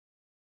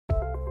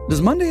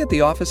Does Monday at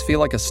the office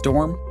feel like a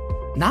storm?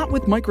 Not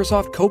with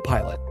Microsoft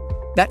Copilot.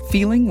 That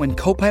feeling when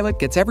Copilot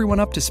gets everyone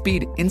up to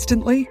speed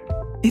instantly?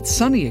 It's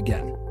sunny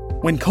again.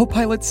 When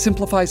Copilot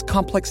simplifies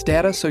complex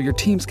data so your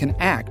teams can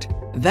act,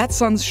 that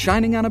sun's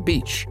shining on a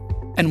beach.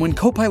 And when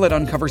Copilot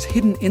uncovers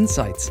hidden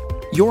insights,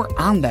 you're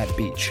on that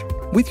beach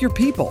with your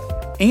people,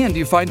 and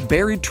you find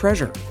buried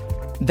treasure.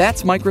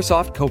 That's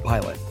Microsoft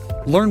Copilot.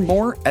 Learn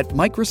more at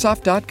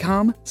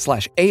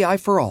Microsoft.com/AI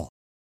for all.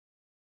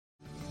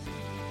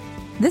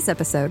 This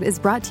episode is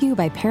brought to you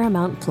by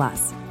Paramount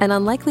Plus. An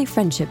unlikely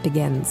friendship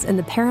begins in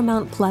the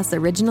Paramount Plus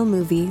original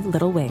movie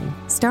Little Wing,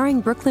 starring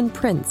Brooklyn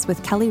Prince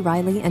with Kelly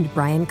Riley and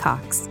Brian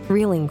Cox.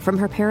 Reeling from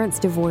her parents'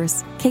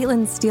 divorce,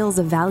 Caitlin steals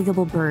a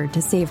valuable bird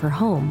to save her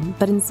home,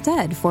 but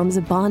instead forms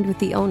a bond with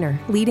the owner,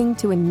 leading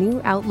to a new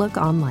outlook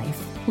on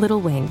life. Little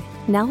Wing,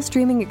 now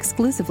streaming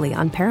exclusively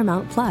on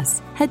Paramount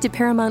Plus. Head to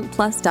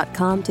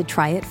ParamountPlus.com to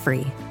try it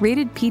free.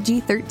 Rated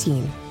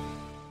PG-13.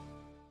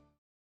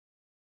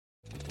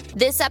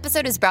 This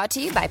episode is brought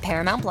to you by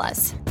Paramount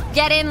Plus.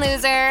 Get in,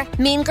 loser!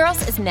 Mean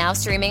Girls is now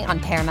streaming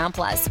on Paramount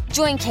Plus.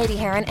 Join Katie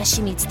Heron as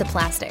she meets the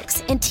plastics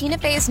in Tina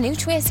Fey's new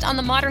twist on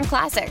the modern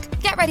classic.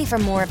 Get ready for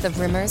more of the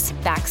rumors,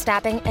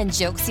 backstabbing, and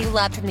jokes you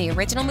loved from the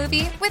original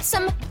movie with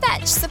some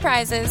fetch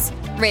surprises.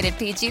 Rated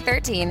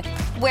PG-13.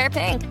 Wear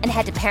pink and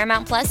head to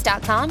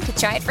ParamountPlus.com to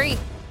try it free.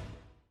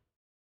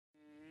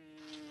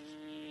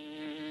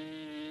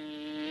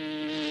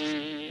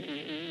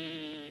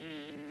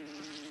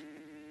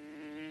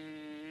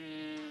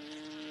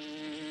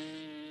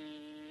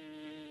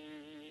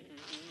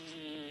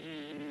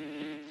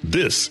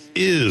 This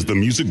is the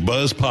Music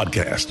Buzz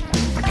Podcast.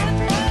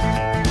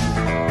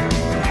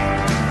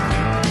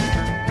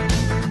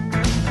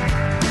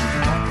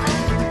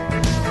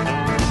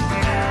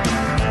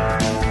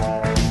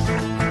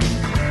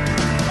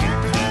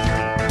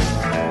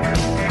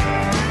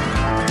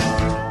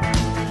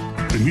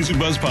 The Music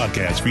Buzz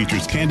Podcast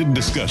features candid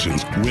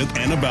discussions with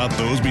and about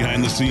those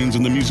behind the scenes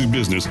in the music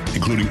business,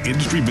 including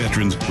industry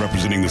veterans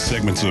representing the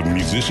segments of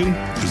musician,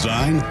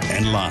 design,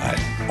 and live.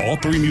 All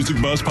three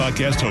Music Buzz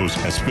Podcast hosts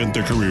have spent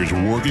their careers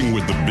working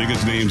with the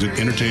biggest names in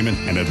entertainment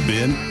and have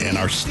been and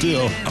are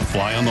still a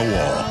fly on the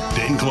wall.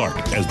 Dane Clark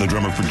as the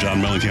drummer for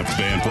John Mellencamp's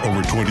band for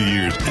over 20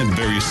 years and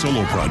various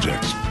solo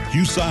projects.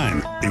 Hugh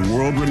Syme, a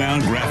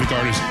world-renowned graphic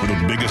artist for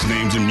the biggest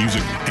names in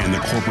music and the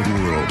corporate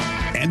world.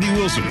 Andy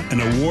Wilson,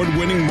 an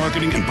award-winning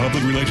marketing and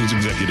public relations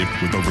executive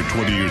with over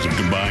 20 years of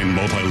combined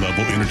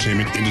multi-level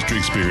entertainment industry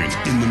experience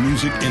in the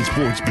music and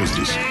sports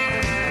business.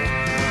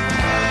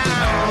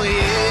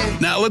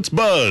 Now let's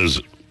buzz.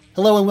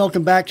 Hello and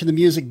welcome back to the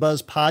Music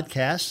Buzz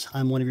Podcast.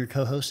 I'm one of your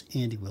co-hosts,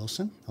 Andy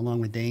Wilson,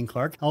 along with Dane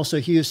Clark, also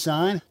Hugh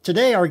Syme.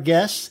 Today our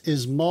guest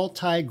is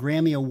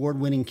multi-Grammy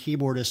award-winning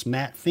keyboardist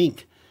Matt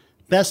Fink,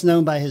 best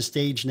known by his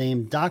stage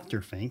name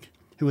Dr. Fink,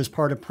 who was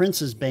part of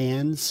Prince's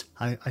bands,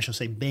 I shall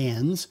say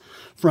bands,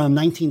 from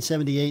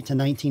 1978 to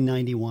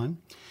 1991.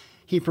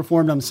 He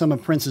performed on some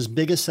of Prince's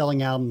biggest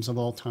selling albums of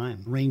all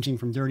time, ranging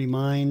from Dirty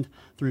Mind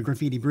through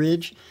Graffiti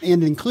Bridge,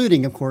 and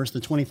including, of course, the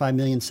 25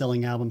 million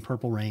selling album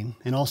Purple Rain,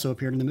 and also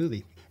appeared in the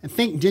movie. And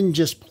Fink didn't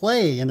just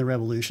play in the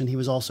Revolution, he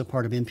was also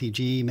part of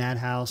MPG,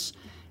 Madhouse,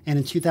 and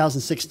in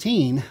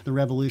 2016, the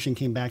Revolution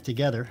came back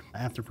together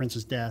after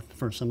Prince's death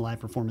for some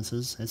live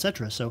performances,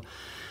 etc. So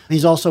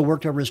he's also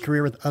worked over his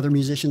career with other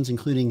musicians,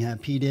 including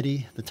P.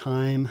 Diddy, The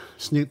Time,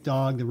 Snoop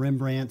Dogg, The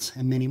Rembrandts,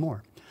 and many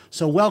more.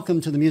 So welcome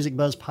to the Music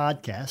Buzz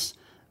Podcast,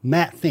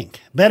 Matt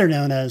Fink, better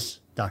known as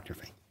Dr.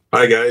 Fink.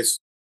 Hi, guys.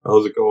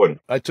 How's it going?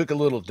 I took a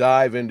little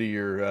dive into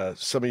your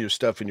some of your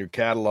stuff in your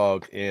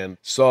catalog and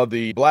saw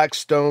the Black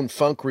Stone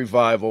Funk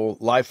Revival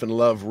Life and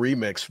Love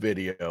remix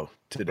video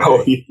today.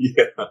 Oh,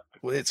 yeah.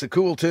 It's a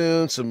cool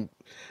tune.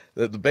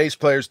 The bass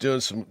player's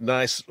doing some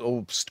nice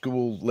old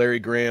school Larry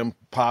Graham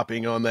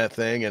popping on that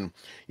thing, and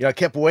I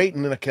kept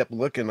waiting and I kept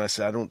looking. I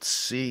said, I don't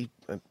see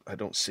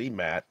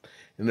Matt.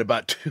 And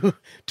about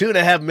two and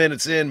a half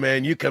minutes in,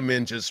 man, you come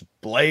in just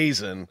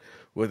blazing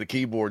with a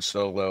keyboard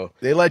solo.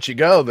 They let you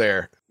go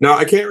there. Now,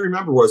 I can't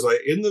remember. Was I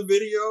in the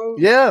video?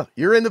 Yeah,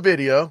 you're in the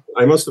video.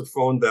 I must have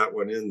phoned that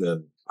one in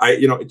then.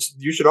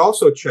 You should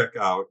also check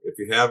out, if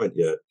you haven't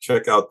yet,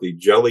 check out the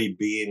Jelly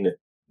Bean,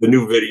 the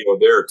new video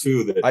there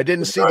too. I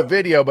didn't see the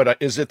video, but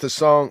is it the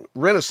song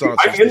Renaissance?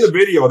 I'm in the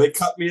video. They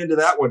cut me into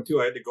that one too.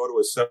 I had to go to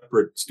a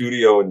separate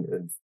studio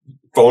and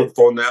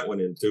phone that one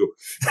in too.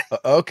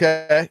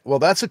 Okay. Well,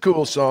 that's a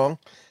cool song.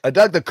 I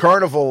dug the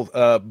Carnival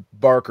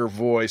Barker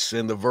voice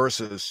in the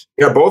verses.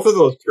 Yeah, both of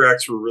those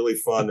tracks were really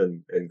fun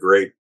and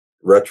great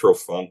retro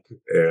funk.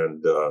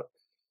 And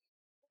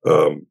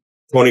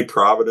Tony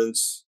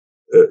Providence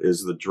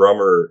is the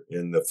drummer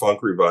in the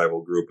Funk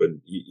Revival group, and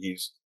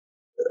he's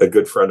a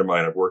good friend of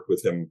mine. I've worked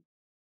with him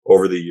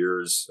over the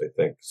years, I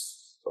think,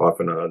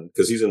 off and on,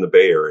 because he's in the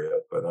Bay Area,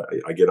 but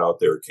I get out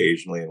there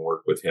occasionally and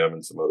work with him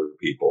and some other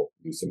people,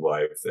 do some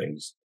live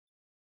things.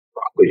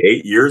 Probably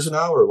 8 years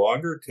now or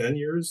longer, 10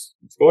 years.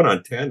 It's going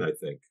on 10, I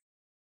think,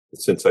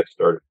 since I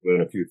started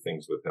doing a few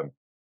things with him.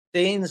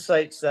 Dane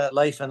cites that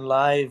Life and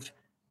Live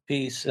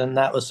piece, and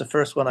that was the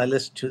first one I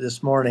listened to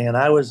this morning. And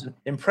I was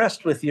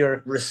impressed with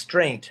your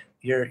restraint,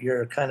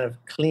 your kind of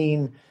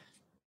clean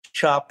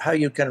chop, how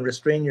you can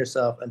restrain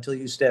yourself until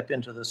you step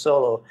into the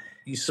solo.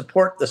 You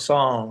support the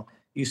song,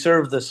 you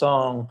serve the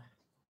song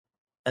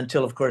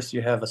until, of course,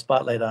 you have a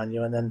spotlight on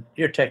you. And then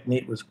your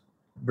technique was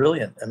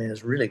brilliant. I mean,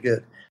 it's really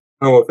good.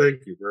 Oh, well,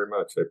 thank you very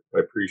much. I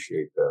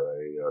appreciate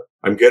that.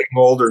 I'm getting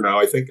older now.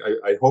 I think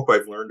I hope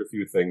I've learned a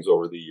few things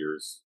over the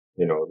years.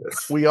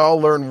 We all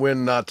learn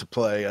when not to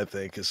play, I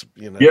think, is,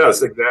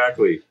 Yes,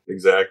 exactly.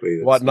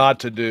 What not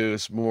to do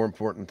is more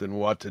important than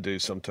what to do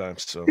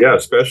sometimes. So yeah,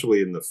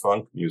 especially in the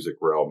funk music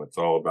realm, it's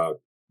all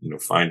about,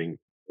 finding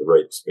the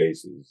right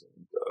spaces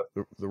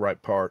and the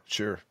right part.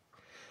 Sure.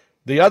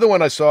 The other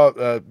one I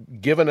saw,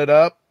 Giving It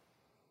Up,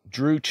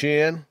 Drew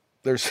Chin.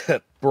 There's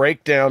that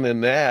breakdown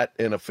in that,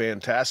 and a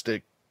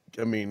fantastic,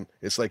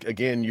 it's like,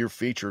 again, you're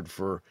featured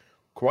for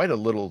quite a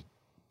little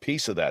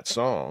piece of that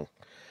song.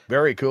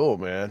 Very cool,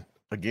 man.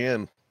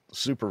 Again,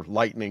 super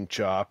lightning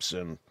chops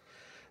and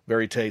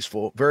very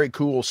tasteful, very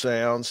cool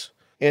sounds.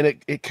 And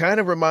it kind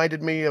of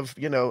reminded me of,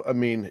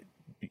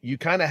 you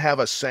kind of have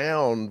a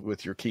sound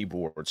with your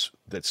keyboards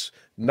that's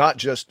not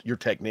just your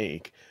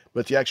technique,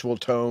 but the actual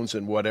tones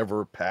and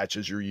whatever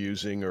patches you're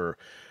using or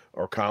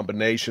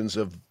combinations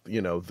of,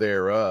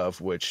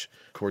 thereof, which,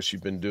 of course,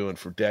 you've been doing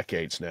for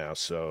decades now.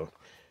 So,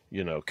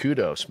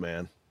 kudos,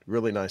 man.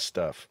 Really nice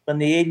stuff. When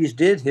the 80s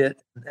did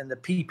hit and the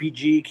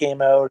PPG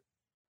came out,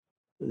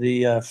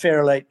 the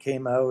Fairlight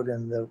came out,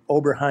 and the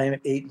Oberheim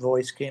 8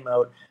 voice came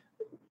out,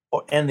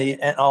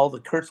 and all the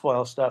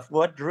Kurzweil stuff.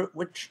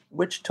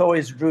 Which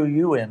toys drew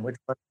you in? Which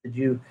one did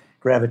you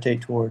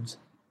gravitate towards?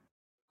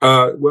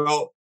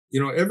 Well,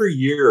 every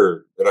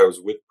year that I was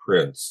with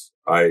Prince,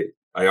 I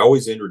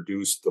always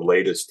introduced the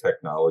latest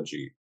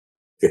technology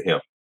to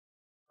him.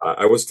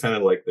 I was kind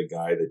of like the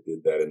guy that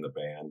did that in the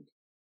band.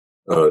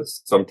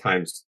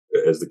 Sometimes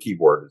as the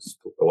keyboardist,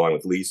 along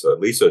with Lisa.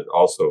 Lisa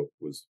also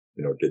was,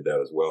 did that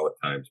as well at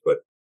times. But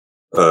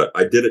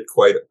I did it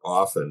quite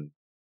often,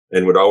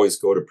 and would always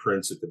go to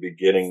Prince at the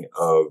beginning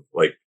of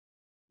like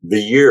the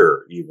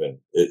year, even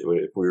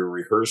if we were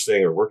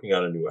rehearsing or working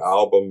on a new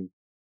album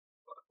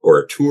or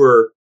a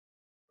tour.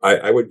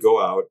 I would go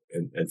out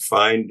and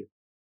find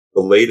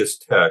the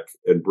latest tech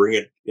and bring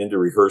it into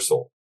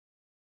rehearsal,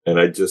 and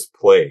I'd just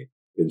play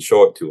and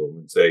show it to him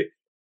and say,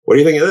 "What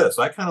do you think of this?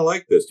 I kind of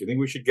like this. Do you think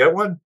we should get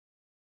one?"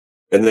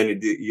 And then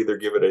he'd either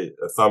give it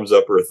a thumbs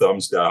up or a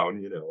thumbs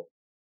down,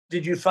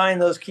 Did you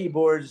find those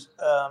keyboards?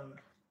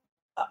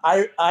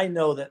 I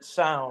know that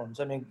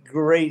sounds.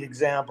 Great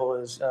example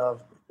is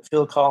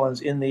Phil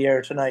Collins' "In the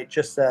Air Tonight."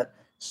 Just that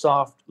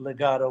soft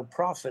legato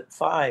Prophet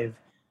 5.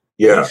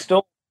 Yeah, he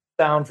stole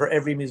sound for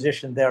every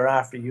musician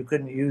thereafter. You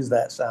couldn't use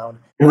that sound.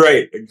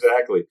 Right,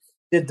 exactly.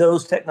 Did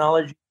those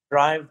technologies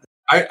drive?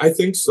 I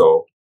think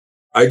so.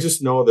 I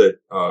just know that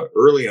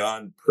early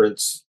on,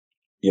 Prince,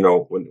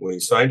 when he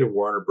signed to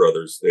Warner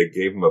Brothers, they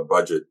gave him a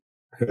budget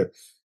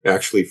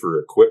actually for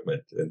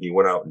equipment, and he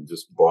went out and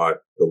just bought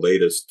the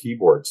latest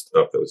keyboard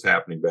stuff that was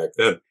happening back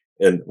then.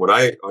 And when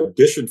I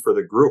auditioned for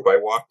the group, I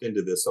walked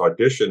into this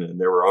audition, and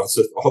there were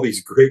also all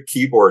these great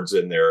keyboards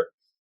in there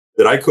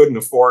that I couldn't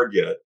afford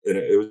yet, and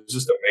it was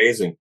just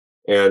amazing.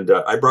 And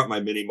I brought my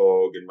Mini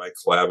Moog and my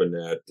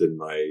clavinet and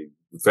my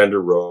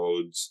Fender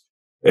Rhodes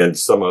and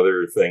some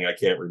other thing. I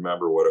can't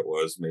remember what it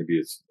was. Maybe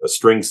it's a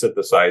string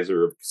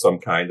synthesizer of some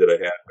kind that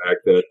I had back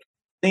then.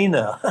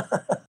 Lena.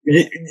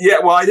 Yeah,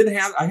 well,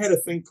 I had a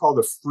thing called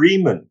a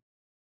Freeman.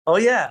 Oh,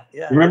 yeah.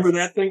 Remember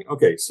that thing?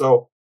 Okay,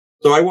 so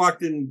I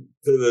walked into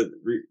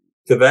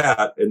to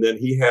that, and then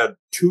he had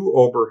two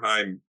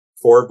Oberheim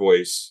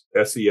 4-voice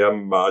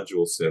SEM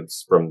module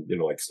synths from,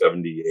 like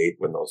 78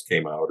 when those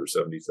came out, or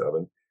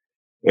 77.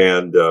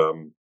 And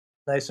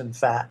nice and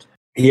fat.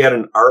 He had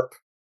an ARP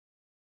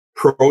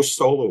Pro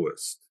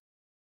Soloist,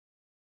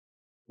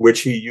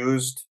 which he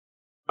used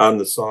on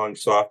the song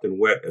Soft and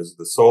Wet as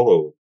the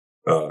solo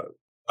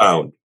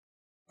sound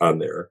on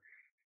there.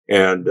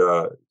 And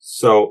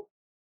so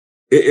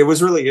it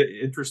was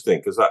really interesting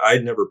because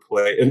I'd never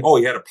played. And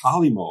he had a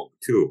Polymoog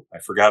too. I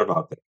forgot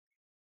about that.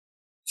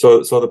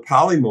 So the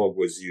Polymoog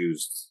was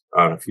used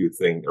on a few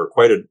things, or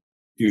quite a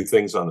few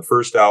things, on the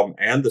first album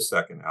and the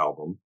second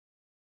album.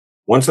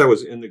 Once I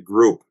was in the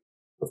group,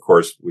 of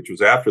course, which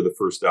was after the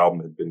first album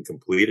had been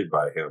completed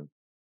by him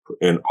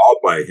and all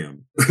by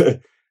him,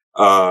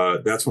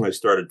 that's when I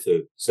started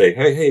to say,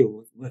 hey,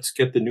 let's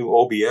get the new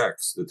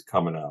OBX that's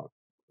coming out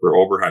for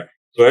Oberheim.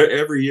 So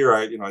every year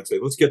I'd say,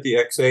 let's get the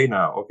XA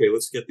now. Okay,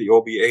 let's get the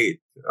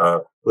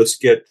OB8. Let's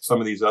get some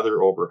of these other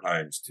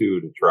Oberheims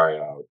too to try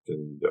out.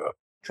 And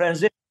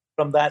transition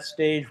from that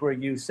stage where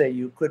you say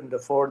you couldn't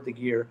afford the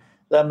gear,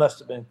 that must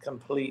have been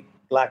complete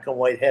black and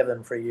white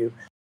heaven for you.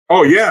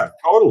 Oh yeah,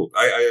 total.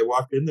 I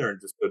walked in there and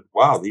just said,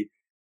 "Wow,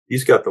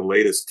 he's got the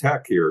latest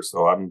tech here."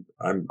 So I'm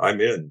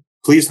in.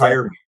 Please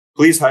hire me.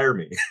 Please hire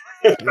me.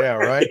 Yeah,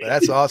 right.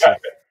 That's awesome.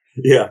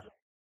 Yeah.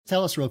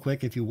 Tell us real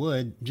quick, if you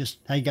would, just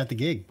how you got the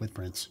gig with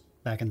Prince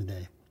back in the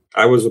day.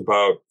 I was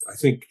about, I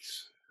think,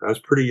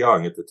 pretty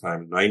young at the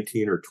time,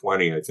 19 or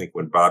 20, I think,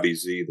 when Bobby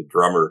Z, the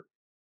drummer,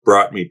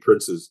 brought me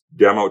Prince's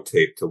demo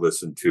tape to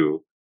listen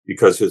to,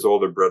 because his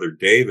older brother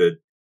David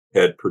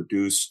had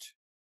produced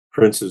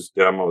Prince's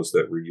demos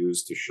that were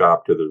used to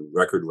shop to the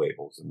record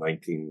labels in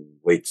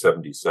late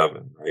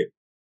 77, right?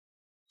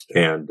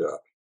 And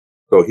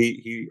so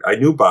I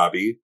knew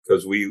Bobby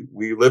because we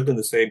lived in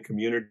the same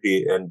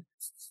community, and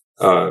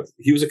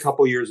he was a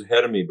couple years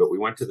ahead of me, but we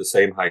went to the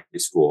same high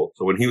school.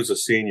 So when he was a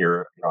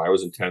senior, I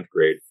was in 10th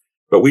grade,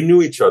 but we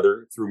knew each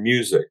other through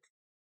music.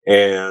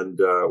 And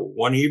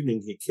one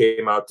evening he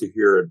came out to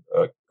hear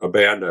a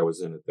band I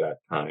was in at that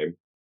time,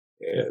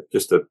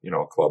 just a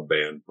club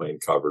band playing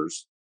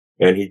covers.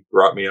 And he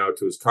brought me out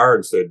to his car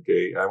and said,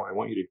 "Hey, I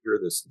want you to hear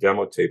this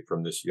demo tape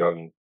from this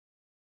young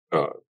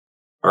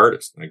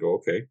artist." And I go,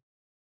 "Okay."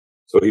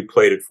 So he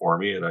played it for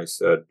me, and I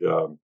said,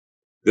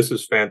 "This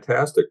is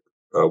fantastic.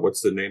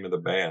 What's the name of the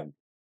band?"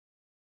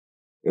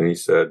 And he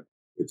said,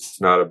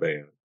 "It's not a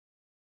band."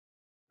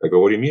 I go,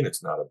 "What do you mean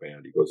it's not a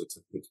band?" He goes,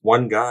 It's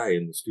one guy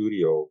in the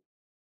studio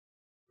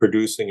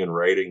producing and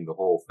writing the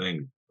whole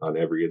thing on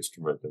every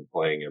instrument and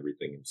playing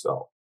everything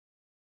himself,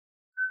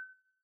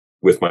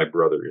 with my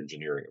brother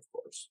engineering, of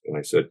course." And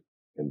I said,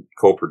 and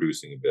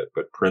co-producing a bit,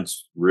 but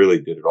Prince really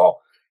did it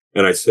all.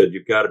 And I said,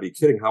 "You've got to be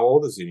kidding. How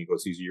old is he?" And he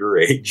goes, "He's your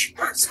age."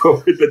 So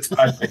at the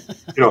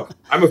time,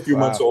 I'm a few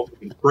months older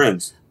than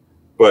Prince,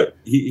 but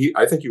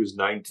I think he was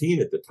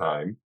 19 at the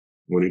time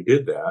when he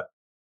did that.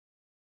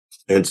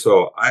 And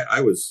so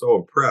I was so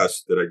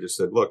impressed that I just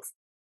said, "Look,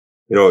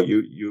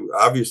 you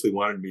obviously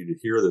wanted me to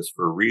hear this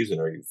for a reason.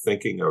 Are you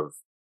thinking of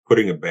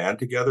putting a band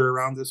together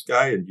around this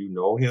guy? And you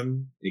know him?"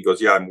 And he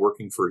goes, "Yeah, I'm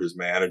working for his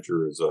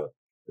manager as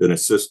an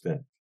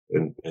assistant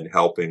and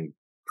helping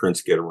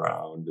Prince get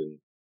around and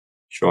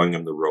showing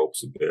him the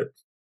ropes a bit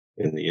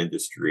in the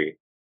industry."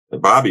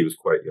 And Bobby was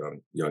quite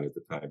young at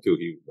the time too.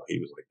 He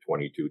was like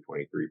 22,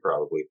 23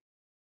 probably,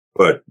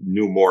 but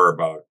knew more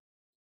about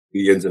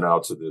the ins and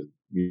outs of the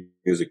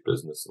music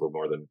business a little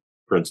more than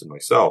Prince and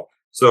myself.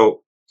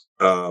 So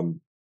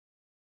from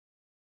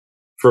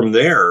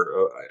there,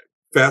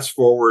 fast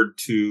forward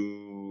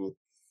to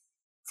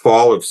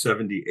fall of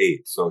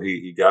 78. So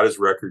he got his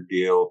record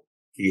deal.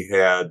 He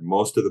had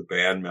most of the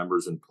band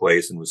members in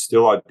place and was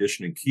still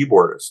auditioning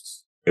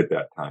keyboardists at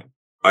that time.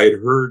 I had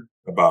heard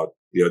about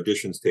the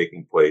auditions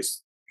taking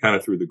place kind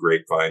of through the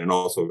grapevine. And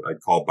also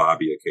I'd call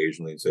Bobby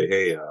occasionally and say,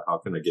 "Hey, how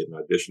can I get an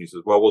audition?" He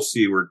says, "Well, we'll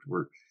see.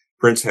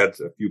 Prince had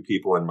a few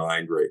people in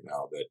mind right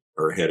now that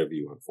are ahead of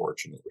you,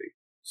 unfortunately."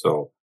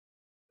 So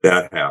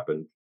that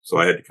happened. So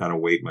I had to kind of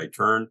wait my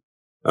turn.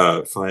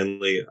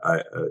 Finally,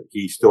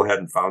 he still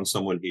hadn't found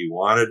someone he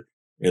wanted.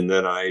 And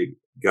then I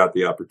got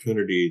the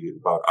opportunity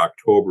about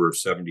October of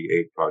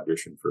 78 to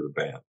audition for the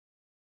band.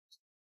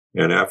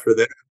 And after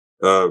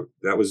that,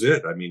 that was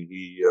it. I mean,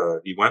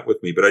 he went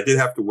with me, but I did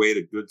have to wait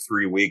a good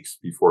 3 weeks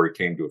before he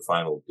came to a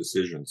final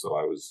decision. So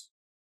I was.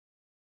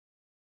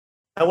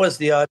 How was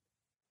the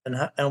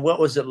audition, and what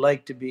was it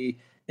like to be,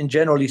 and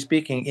generally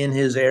speaking, in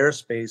his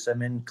airspace? I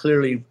mean,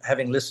 clearly,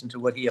 having listened to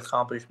what he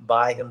accomplished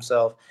by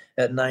himself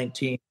at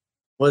 19,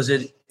 was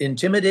it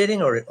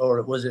intimidating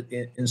or was it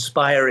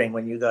inspiring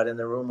when you got in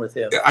the room with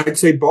him? I'd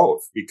say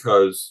both,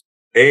 because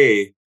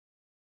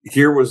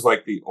here was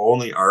like the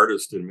only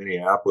artist in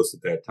Minneapolis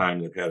at that time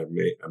that had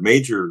a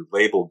major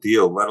label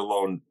deal, let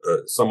alone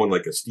someone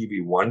like a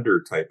Stevie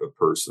Wonder type of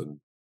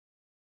person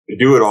to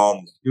do it all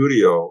in the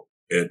studio.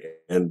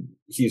 And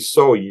he's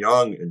so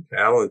young and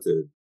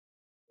talented,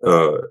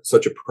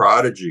 such a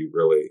prodigy,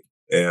 really.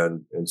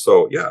 And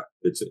so, yeah,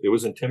 it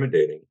was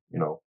intimidating,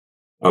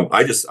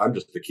 I'm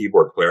just a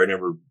keyboard player. I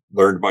never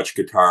learned much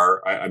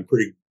guitar. I'm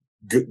pretty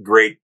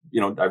great.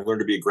 I've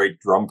learned to be a great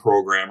drum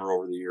programmer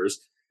over the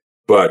years,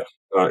 but,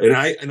 and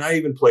I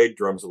even played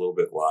drums a little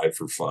bit live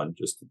for fun,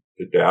 just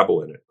to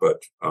dabble in it.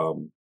 But,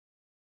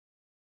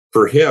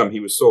 for him, he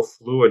was so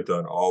fluent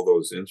on all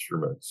those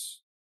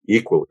instruments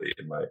equally,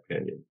 in my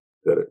opinion,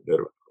 that it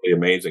was really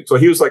amazing. So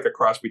he was like a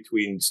cross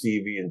between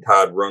Stevie and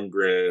Todd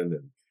Rundgren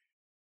and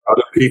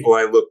other people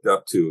I looked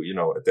up to,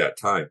 at that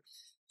time.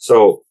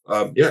 So,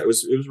 yeah, it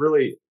was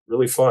really,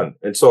 really fun.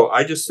 And so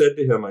I just said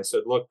to him, I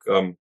said, "Look,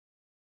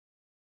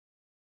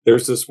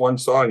 there's this one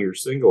song, your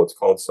single, it's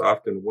called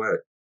Soft and Wet,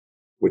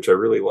 which I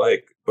really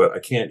like, but I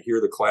can't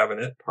hear the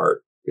clavinet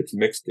part. It's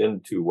mixed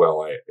in too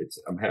well.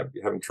 I'm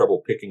having trouble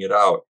picking it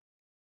out,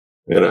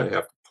 and I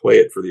have to play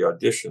it for the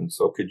audition.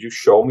 So could you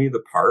show me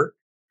the part?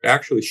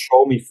 Actually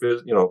show me,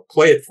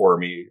 play it for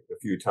me a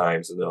few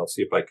times, and then I'll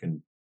see if I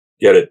can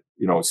get it,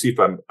 see if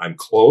I'm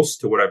close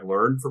to what I've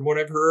learned from what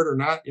I've heard or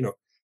not,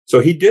 So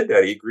he did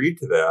that. He agreed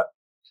to that.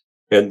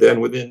 And then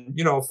within,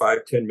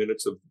 5-10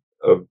 minutes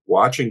of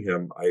watching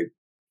him,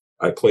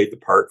 I played the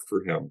part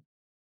for him.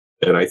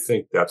 And I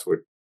think that's what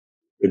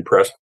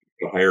impressed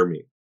him to hire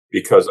me,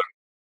 because,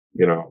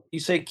 You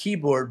say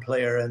keyboard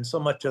player, and so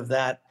much of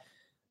that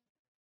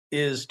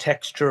is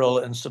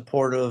textural and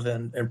supportive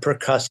and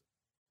percussive,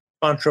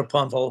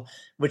 contrapuntal,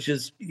 which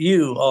is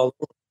you all.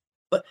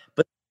 But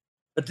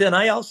But then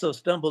I also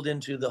stumbled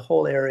into the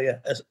whole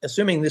area,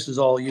 assuming this is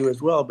all you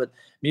as well, but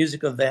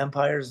Music of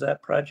Vampires,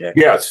 that project?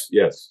 Yes,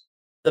 yes.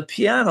 The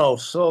piano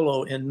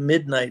solo in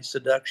Midnight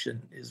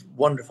Seduction is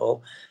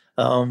wonderful.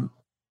 And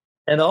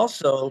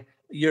also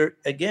your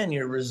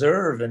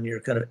reserve and your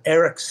kind of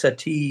Eric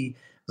Satie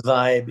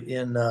vibe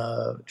in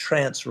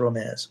Trance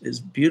Romance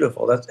is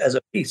beautiful. That's, as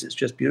a piece, it's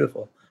just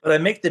beautiful. But I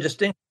make the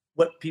distinction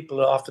what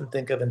people often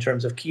think of in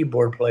terms of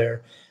keyboard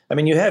player. I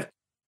mean, you have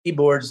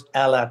keyboards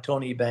a la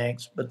Tony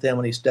Banks, but then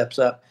when he steps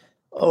up,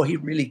 oh, he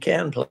really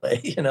can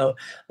play,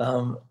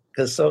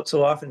 because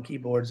so often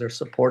keyboards are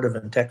supportive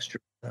and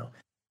texture.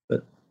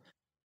 But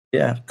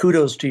yeah,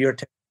 kudos to your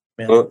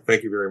man. Well,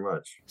 thank you very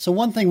much. So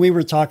one thing we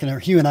were talking, or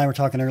Hugh and I were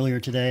talking earlier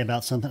today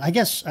about something, I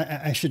guess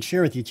I should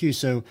share with you too.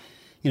 So,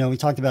 we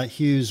talked about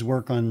Hugh's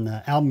work on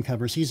album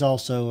covers. He's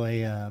also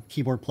a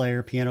keyboard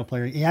player, piano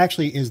player. He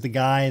actually is the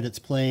guy that's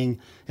playing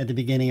at the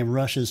beginning of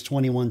Rush's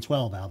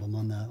 2112 album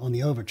on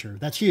the Overture.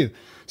 That's Hugh.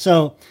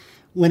 So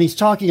when he's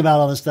talking about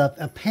all this stuff,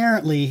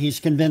 apparently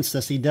he's convinced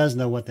us he does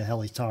know what the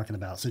hell he's talking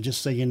about. So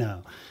just so you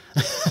know.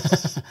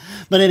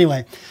 But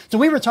anyway, so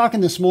we were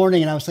talking this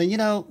morning and I was saying,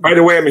 By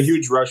the way, I'm a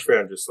huge Rush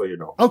fan, just so you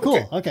know. Oh,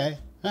 cool. Okay.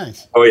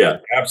 Nice. Oh, yeah,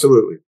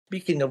 absolutely.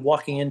 Speaking of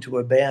walking into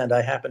a band,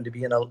 I happened to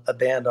be in a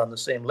band on the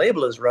same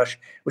label as Rush,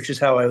 which is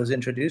how I was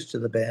introduced to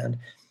the band.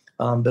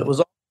 But it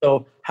was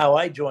also how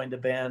I joined a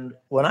band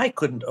when I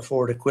couldn't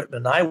afford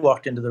equipment. I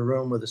walked into the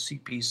room with a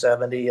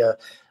CP70,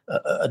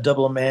 a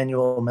double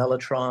manual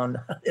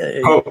Mellotron.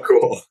 Oh,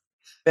 cool.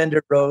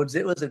 Fender Rhodes.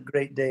 It was a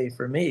great day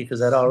for me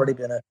because I'd already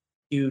been a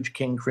huge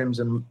King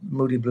Crimson,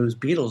 Moody Blues,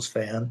 Beatles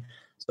fan.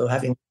 So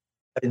having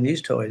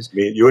these toys.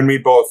 You and me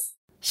both.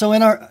 So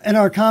in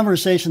our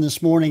conversation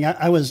this morning,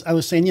 I was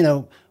saying,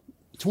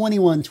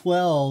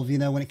 2112,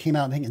 when it came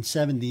out, I think in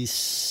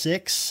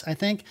 76, I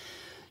think,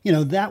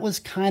 that was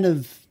kind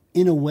of,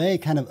 in a way,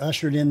 kind of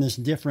ushered in this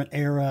different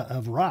era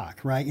of rock,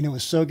 right? It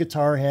was so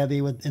guitar heavy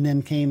and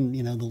then came,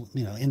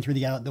 In Through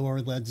the Outdoor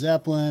with Led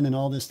Zeppelin and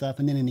all this stuff.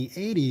 And then in the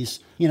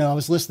 80s, I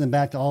was listening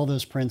back to all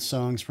those Prince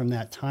songs from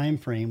that time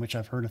frame, which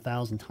I've heard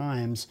 1,000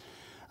 times.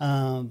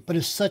 But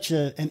it's such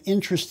an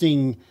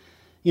interesting,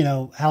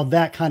 how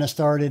that kind of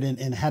started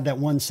and had that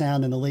one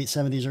sound in the late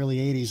 70s, early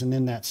 80s, and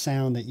then that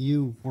sound that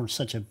you were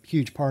such a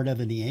huge part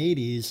of in the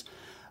 80s,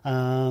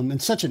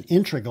 and such an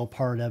integral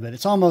part of it.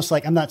 It's almost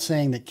like, I'm not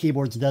saying that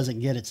keyboards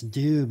doesn't get its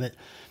due, but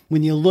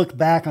when you look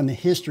back on the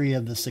history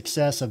of the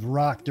success of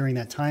rock during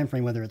that time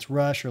frame, whether it's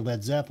Rush or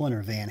Led Zeppelin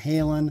or Van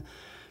Halen,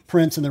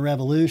 Prince and the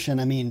Revolution,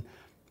 I mean,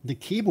 the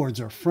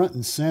keyboards are front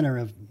and center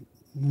of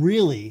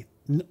really,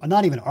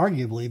 not even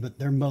arguably, but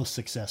their most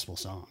successful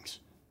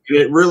songs.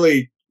 It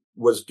really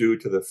was due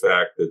to the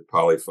fact that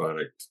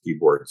polyphonic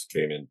keyboards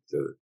came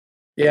into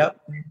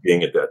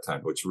being at that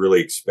time, which really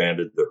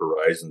expanded the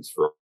horizons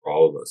for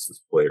all of us as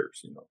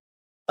players,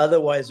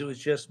 Otherwise, it was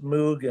just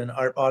Moog and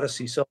Art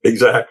Odyssey. So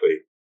exactly.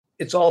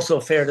 It's also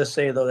fair to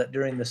say, though, that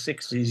during the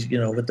 60s,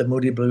 with the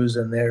Moody Blues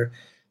and their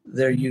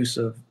use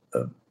of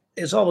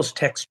it's almost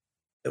text.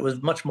 It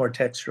was much more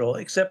textural,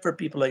 except for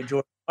people like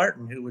George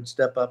Martin, who would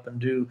step up and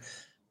do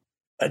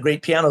a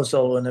great piano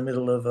solo in the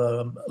middle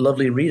of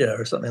Lovely Rita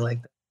or something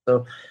like that.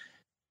 So,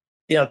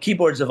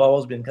 keyboards have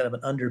always been kind of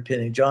an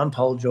underpinning. John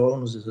Paul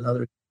Jones is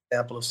another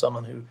example of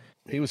someone who...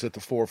 He was at the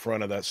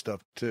forefront of that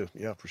stuff, too.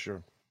 Yeah, for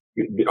sure.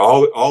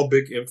 All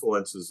big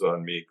influences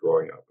on me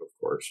growing up, of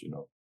course,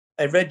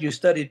 I read you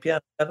studied piano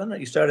at 7.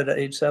 You started at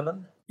age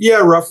 7? Yeah,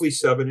 roughly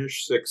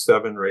 7-ish, 6,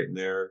 7, right in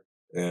there.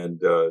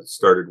 And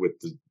started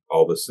with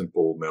all the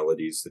simple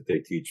melodies that they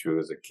teach you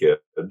as a kid,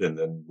 and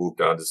then moved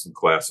on to some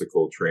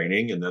classical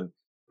training. And then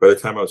by the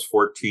time I was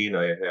 14,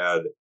 I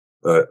had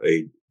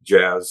a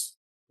jazz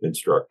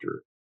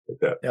instructor at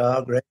that.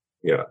 Oh, great.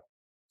 Yeah.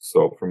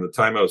 So from the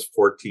time I was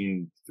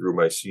 14 through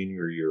my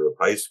senior year of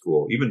high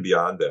school, even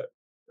beyond that,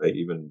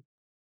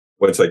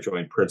 once I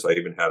joined Prince, I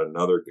even had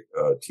another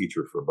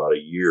teacher for about a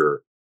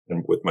year,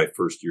 and with my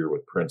first year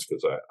with Prince,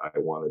 because I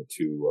wanted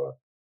to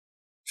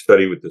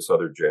study with this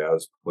other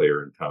jazz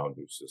player in town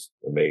who's just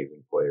an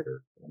amazing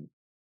player. And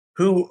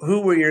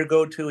who were your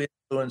go-to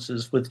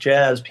influences with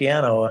jazz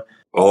piano?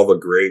 All the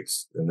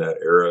greats in that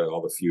era,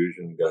 all the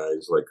fusion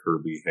guys like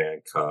Herbie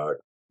Hancock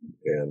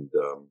and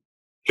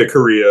Chick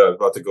Corea. I was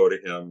about to go to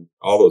him.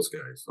 All those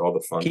guys, all the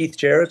fun. Keith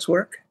Jarrett's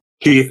work.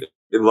 I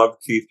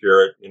loved Keith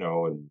Jarrett,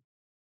 and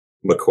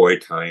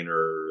McCoy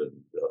Tyner and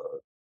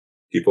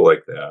people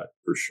like that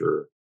for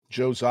sure.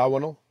 Joe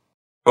Zawinul.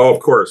 Oh,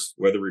 of course.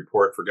 Weather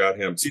Report, forgot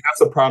him. See, that's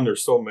the problem.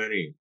 There's so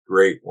many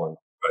great ones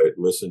I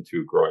listened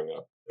to growing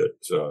up.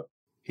 That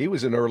he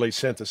was an early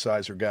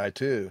synthesizer guy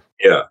too.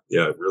 Yeah,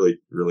 really,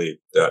 really.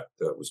 That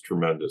was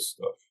tremendous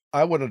stuff.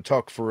 I want to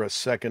talk for a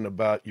second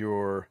about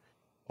your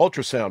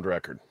ultrasound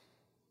record.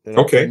 And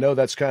okay. I know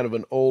that's kind of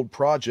an old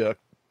project,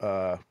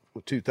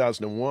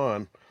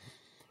 2001,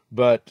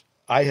 but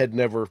I had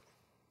never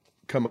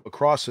come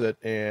across it,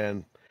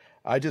 and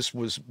I just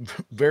was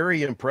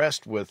very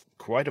impressed with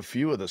quite a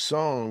few of the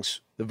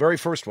songs. The very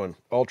first one,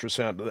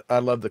 Ultrasound, I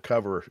love the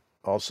cover.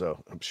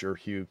 also. I'm sure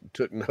Hugh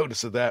took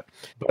notice of that.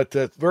 But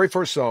the very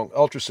first song,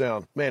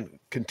 Ultrasound, man,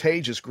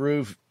 contagious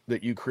groove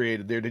that you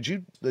created there. Did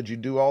you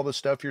do all the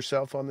stuff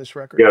yourself on this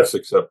record? Yes,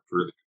 except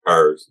for the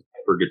guitars,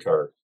 for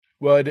guitar.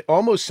 Well, it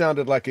almost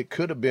sounded like it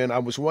could have been. I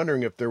was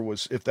wondering if that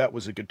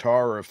was a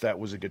guitar or if that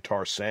was a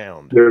guitar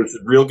sound. There's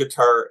real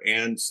guitar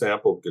and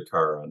sampled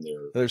guitar on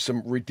there. There's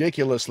some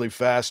ridiculously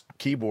fast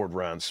keyboard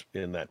runs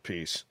in that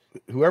piece.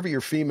 Whoever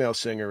your female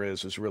singer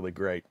is really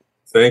great.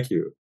 Thank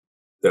you.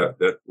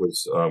 That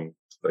was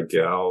a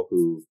gal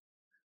who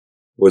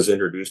was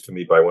introduced to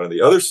me by one of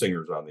the other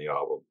singers on the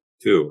album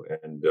too,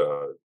 and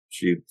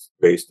she's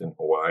based in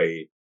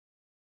Hawaii,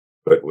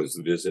 but was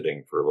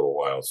visiting for a little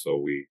while. So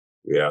we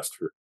asked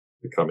her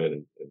to come in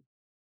and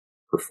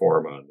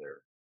perform on there.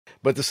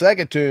 But the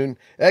second tune,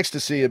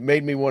 Ecstasy, it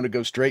made me want to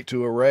go straight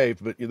to a rave,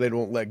 but they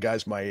don't let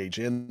guys my age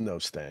in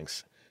those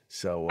things.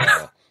 So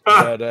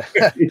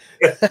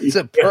that's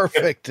a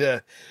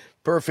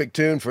perfect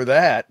tune for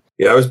that.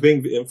 Yeah, I was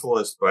being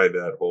influenced by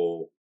that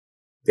whole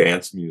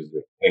dance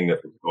music thing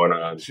that was going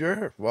on.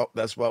 Sure. Well,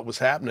 that's what was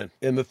happening.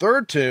 In the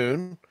third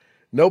tune,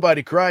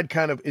 Nobody Cried,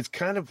 it's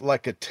kind of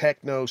like a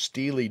techno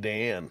Steely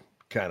Dan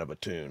kind of a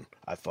tune,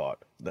 I thought.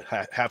 The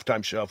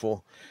halftime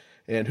shuffle.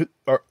 And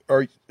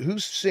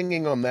who's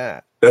singing on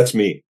that? That's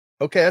me.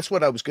 Okay, that's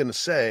what I was going to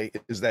say.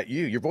 Is that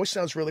you? Your voice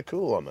sounds really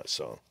cool on that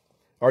song.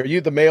 Are you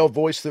the male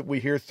voice that we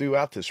hear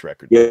throughout this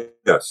record?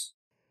 Yes.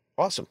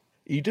 Awesome.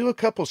 You do a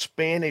couple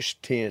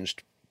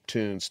Spanish-tinged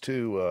tunes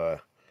too.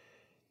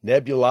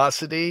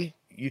 Nebulosity.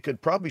 You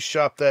could probably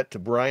shop that to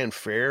Brian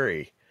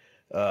Ferry.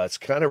 It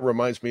kind of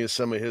reminds me of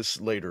some of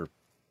his later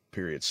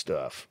period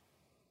stuff.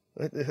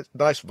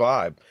 Nice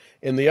vibe.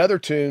 And the other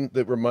tune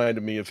that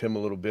reminded me of him a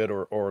little bit,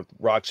 or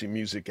Roxy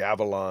Music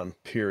Avalon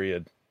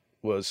period,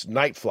 was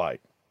Night Flight,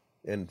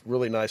 and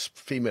really nice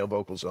female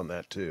vocals on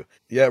that too.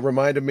 Yeah, it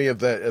reminded me of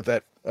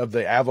the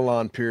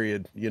Avalon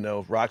period.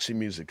 Roxy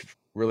Music,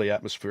 really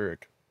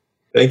atmospheric.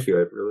 Thank you.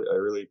 I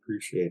really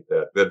appreciate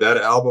that. That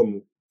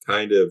album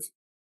kind of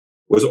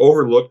was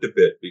overlooked a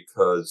bit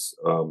because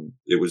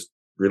it was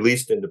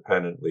released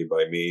independently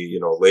by me.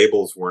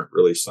 Labels weren't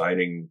really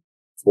signing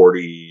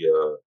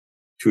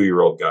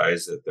 42-year-old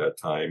guys at that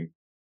time.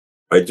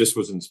 I just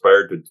was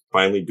inspired to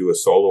finally do a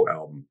solo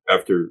album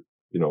after,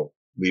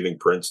 leaving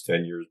Prince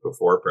 10 years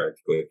before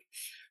practically.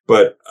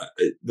 But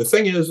the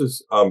thing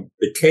is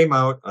it came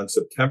out on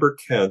September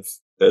 10th,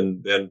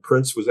 and then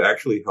Prince was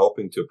actually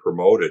helping to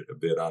promote it a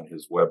bit on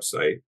his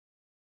website.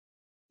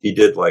 He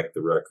did like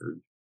the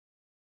record.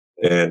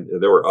 And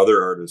there were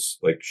other artists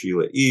like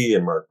Sheila E.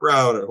 and Mark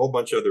Brown and a whole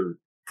bunch of other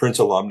Prince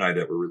alumni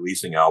that were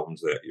releasing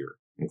albums that year,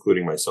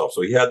 including myself.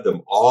 So he had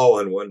them all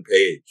on one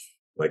page.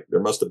 Like there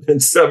must have been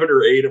 7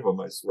 or 8 of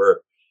them, I swear.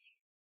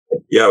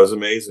 Yeah, it was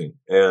amazing.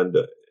 And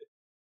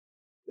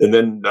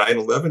then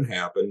 9/11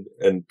 happened,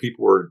 and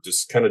people were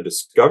just kind of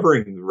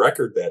discovering the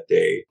record that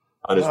day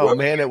on his website. Oh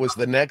man, it was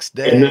the next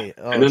day.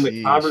 And then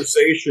the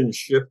conversation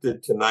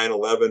shifted to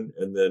 9/11,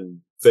 and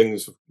then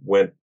things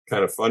went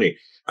kind of funny.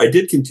 I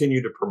did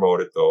continue to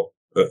promote it though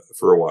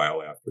for a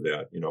while after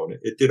that, and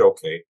it did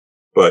okay.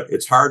 But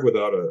it's hard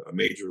without a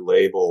major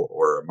label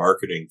or a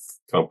marketing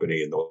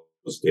company in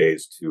those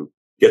days to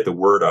get the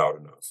word out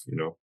enough.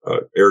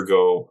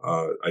 Ergo,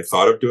 I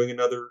thought of doing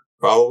another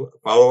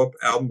follow-up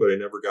album, but I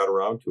never got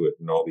around to it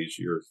in all these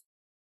years.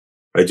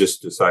 I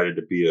just decided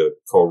to be a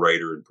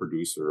co-writer and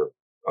producer of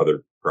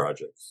other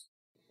projects.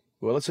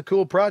 Well, it's a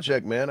cool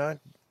project, man.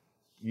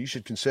 You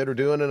should consider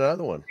doing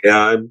another one.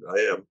 Yeah, I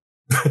am.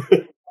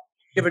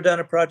 You ever done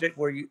a project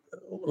where you,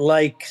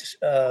 like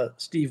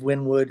Steve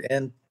Winwood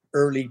and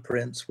early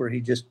Prince, where he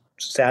just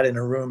sat in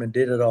a room and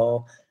did it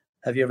all?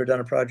 Have you ever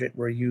done a project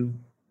where you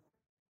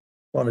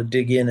want to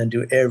dig in and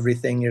do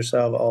everything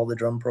yourself, all the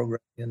drum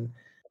programming?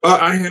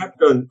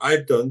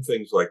 I've done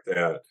things like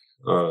that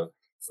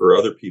for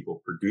other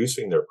people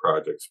producing their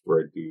projects, where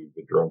I do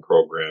the drum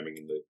programming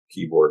and the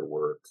keyboard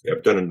work.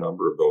 I've done a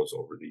number of those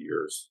over the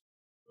years.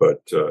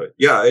 But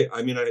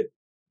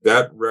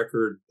that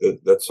record,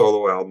 that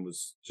solo album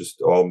was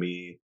just all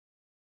me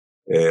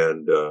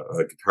and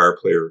a guitar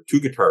player, 2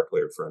 guitar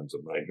player friends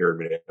of mine here in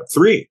Minneapolis.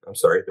 3. I'm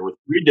sorry. There were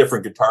 3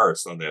 different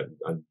guitarists on that,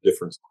 on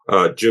different,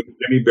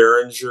 Jimmy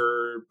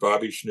Behringer,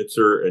 Bobby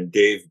Schnitzer, and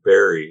Dave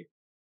Barry.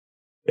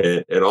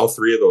 And all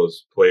 3 of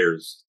those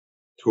players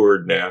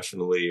toured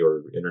nationally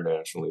or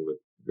internationally with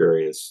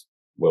various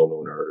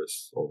well-known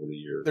artists over the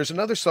years. There's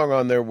another song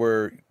on there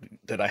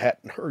that I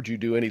hadn't heard you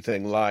do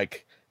anything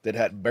like, that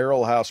had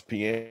barrel house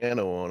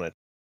piano on it.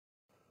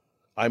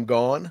 I'm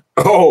Gone.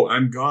 Oh,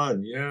 I'm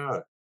Gone. Yeah.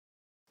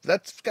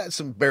 That's got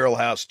some barrel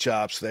house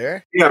chops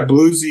there. Yeah.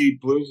 Blues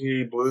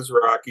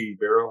rocky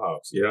barrel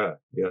house. Yeah.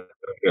 Yeah,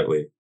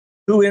 definitely.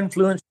 Who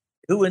influenced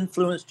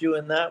you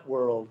in that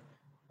world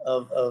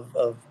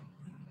of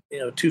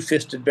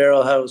Two-Fisted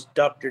Barrel House,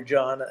 Dr.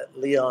 John,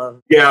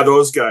 Leon? Yeah,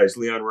 those guys,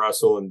 Leon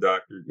Russell and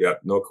Dr. Yeah,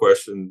 no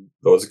question,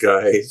 those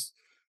guys.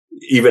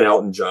 Even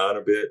Elton John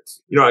a bit.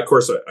 Of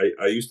course,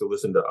 I used to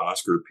listen to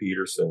Oscar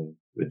Peterson,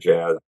 the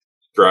jazz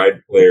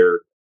stride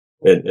player,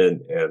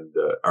 and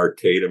Art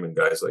Tatum and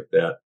guys like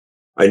that.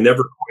 I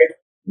never quite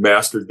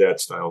mastered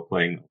that style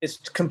playing. It's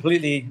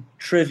completely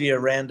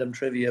random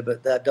trivia,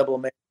 but that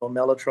double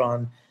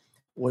mellotron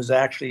was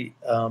actually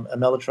a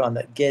mellotron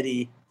that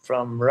Geddy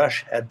from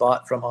Rush had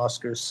bought from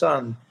Oscar's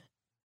son,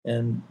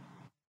 and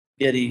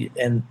Geddy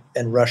and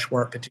Rush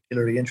weren't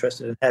particularly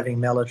interested in having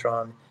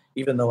mellotron,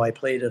 even though I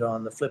played it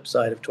on the flip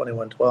side of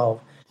 2112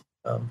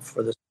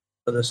 for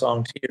the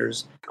song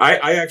Tears.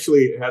 I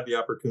actually had the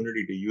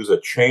opportunity to use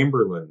a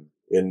Chamberlain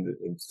in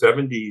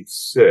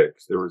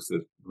 76. There was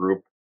this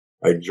group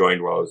I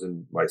joined while I was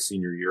in my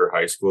senior year of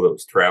high school that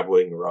was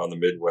traveling around the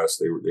Midwest.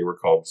 They were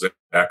called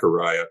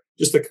Zachariah,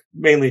 just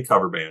mainly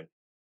cover band,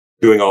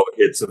 doing all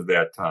the hits of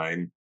that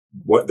time.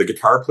 What the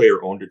guitar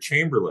player owned a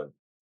Chamberlain.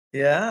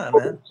 Yeah,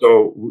 man.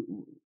 So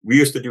we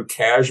used to do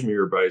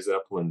Kashmir by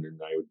Zeppelin, and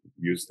I would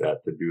use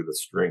that to do the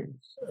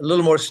strings. A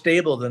little more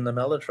stable than the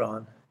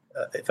mellotron,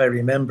 if I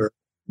remember.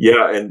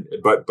 Yeah,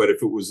 but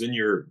if it was in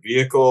your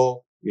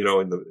vehicle,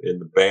 in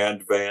the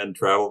band van,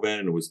 travel van,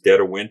 and it was dead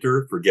of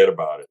winter, forget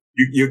about it.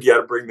 You got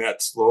to bring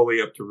that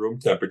slowly up to room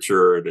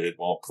temperature, and it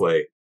won't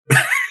play.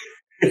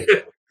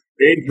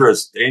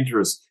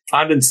 Dangerous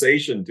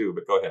condensation too.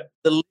 But go ahead.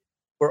 The leads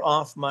were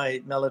off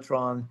my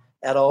mellotron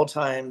at all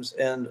times,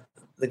 and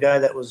the guy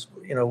that was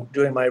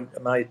doing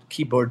my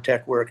keyboard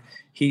tech work,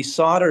 he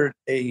soldered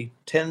a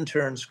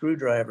 10-turn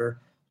screwdriver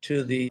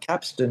to the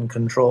capstan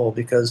control,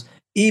 because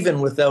even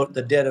without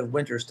the dead of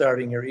winter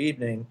starting your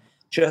evening,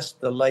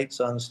 just the lights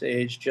on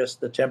stage, just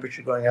the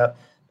temperature going up,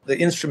 the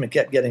instrument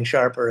kept getting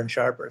sharper and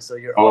sharper. So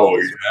you're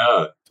always...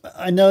 yeah.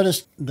 I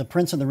noticed the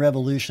Prince of the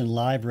Revolution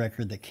live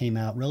record that came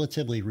out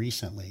relatively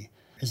recently.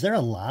 Is there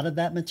a lot of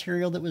that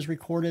material that was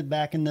recorded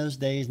back in those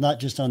days? Not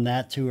just on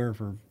that tour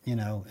for,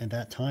 at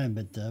that time,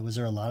 but was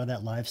there a lot of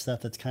that live stuff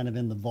that's kind of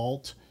in the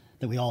vault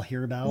that we all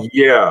hear about?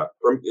 Yeah.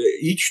 From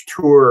each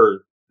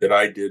tour that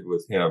I did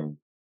with him,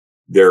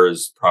 there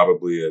is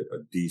probably a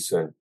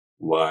decent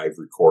live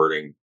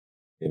recording,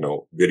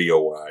 video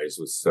wise,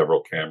 with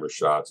several camera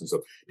shots and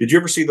stuff. Did you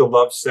ever see the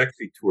Love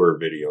Sexy tour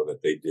video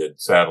that they did,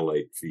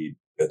 satellite feed,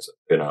 that's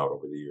been out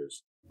over the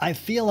years? I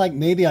feel like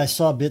maybe I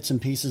saw bits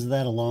and pieces of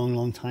that a long,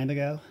 long time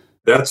ago.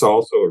 That's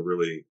also a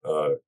really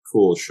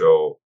cool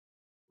show,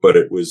 but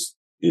it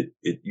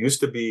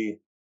used to be,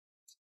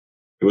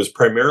 it was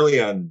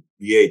primarily on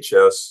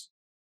VHS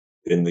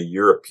in the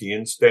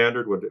European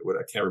standard. What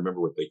I can't remember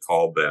what they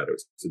called that.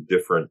 It's a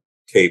different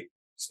tape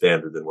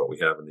standard than what we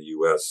have in the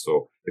US.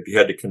 So if you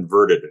had to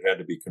convert it, it had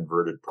to be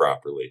converted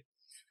properly.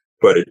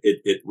 But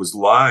it was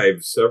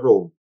live,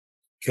 several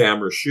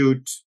camera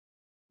shoot,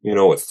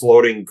 with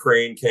floating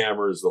crane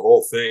cameras, the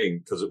whole thing,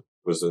 because it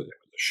was a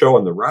show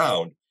in the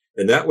round.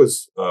 And that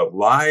was a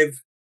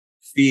live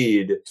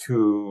feed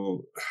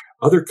to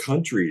other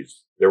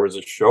countries. There was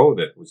a show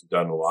that was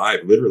done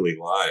live, literally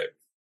live.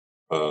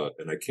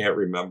 And I can't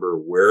remember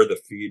where the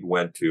feed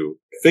went to.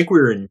 I think we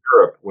were in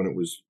Europe when it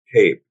was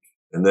taped,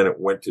 and then it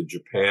went to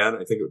Japan.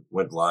 I think it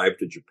went live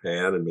to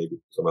Japan and maybe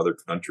some other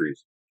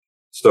countries.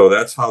 So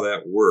that's how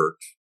that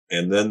worked.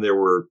 And then there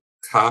were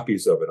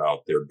copies of it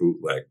out there,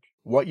 bootlegged.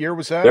 What year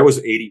was that? That was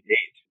 88.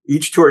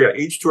 Each tour,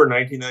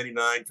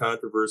 1999,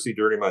 Controversy,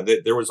 Dirty Mind.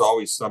 There was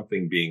always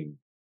something being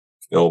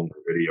filmed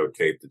or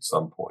videotaped at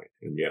some point.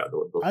 And yeah,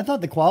 I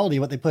thought the quality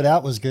of what they put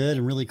out was good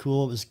and really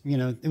cool. It was,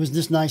 it was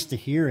just nice to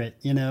hear it,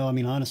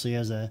 honestly,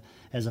 as a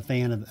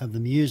fan of the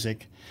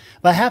music.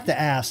 But I have to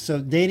ask, so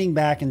dating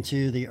back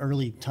into the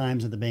early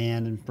times of the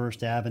band and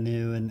First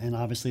Avenue and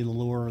obviously the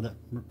lure that,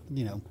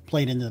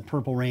 played into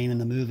Purple Rain in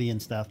the movie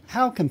and stuff,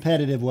 how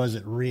competitive was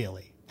it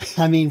really?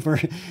 I mean,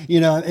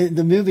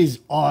 the movie's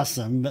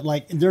awesome, but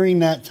like during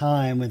that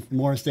time with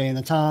Morris Day and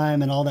the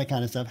Time and all that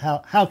kind of stuff,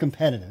 how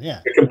competitive? Yeah.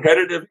 The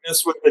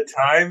competitiveness with the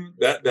time,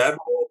 that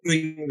whole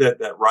thing,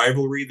 that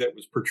rivalry that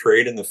was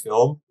portrayed in the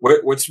film.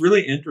 What's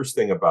really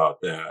interesting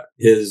about that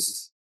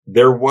is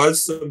there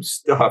was some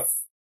stuff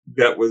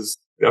that was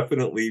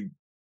definitely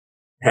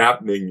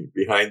happening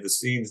behind the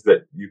scenes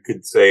that you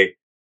could say,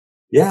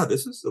 yeah,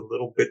 this is a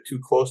little bit too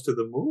close to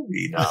the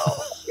movie now.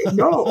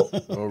 No.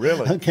 Oh,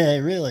 really? Okay,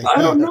 really? I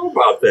don't know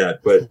about that,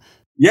 but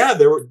yeah,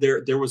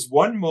 there was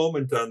one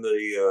moment on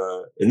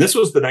the, and this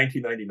was the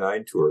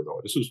 1999 tour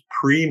though. This was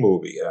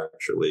pre-movie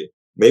actually.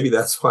 Maybe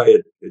that's why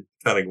it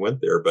kind of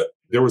went there, but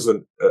there was a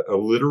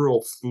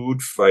literal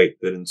food fight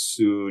that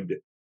ensued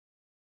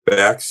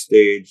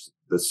backstage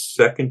the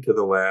second to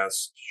the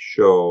last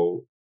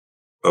show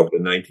of the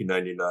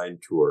 1999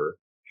 tour.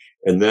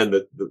 And then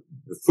the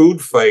food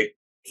fight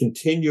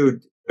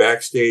continued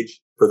backstage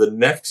for the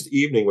next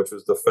evening, which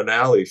was the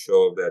finale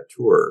show of that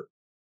tour.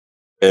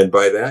 And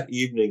by that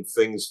evening,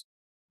 things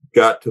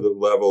got to the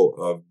level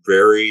of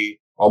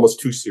almost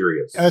too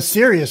serious. A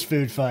serious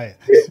food fight.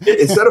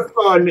 Instead of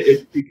fun,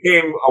 it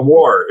became a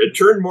war. It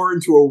turned more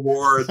into a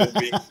war than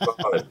being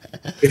fun.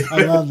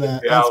 I love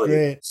that. That's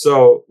great.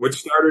 So what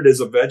started as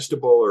a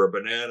vegetable or a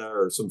banana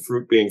or some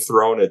fruit being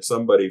thrown at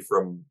somebody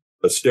from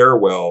a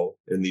stairwell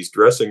in these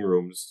dressing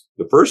rooms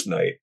the first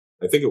night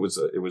I think it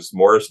was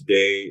Morris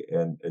Day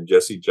and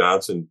Jesse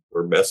Johnson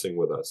were messing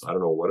with us. I don't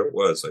know what it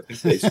was. I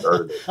think they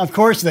started it. Of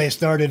course they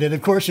started it.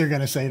 Of course you're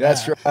going to say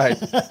That's that. right.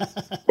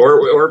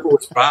 or if it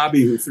was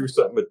Bobby who threw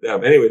something at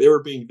them. Anyway, they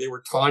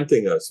were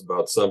taunting us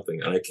about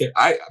something. And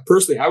I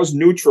personally was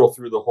neutral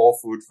through the whole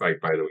food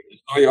fight, by the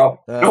way. So y'all,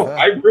 no,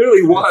 I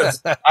really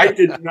was. I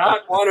did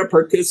not want to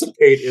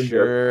participate in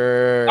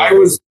there. I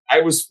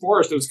was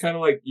forced. It was kind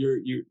of like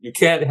you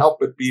can't help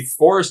but be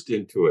forced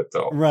into it,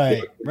 though.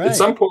 Right. At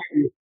some point,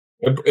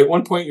 at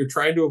one point, you're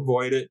trying to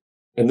avoid it,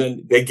 and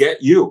then they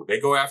get you.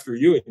 They go after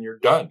you, and you're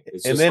done.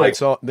 And then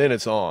it's on. Then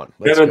it's on.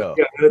 Let's go.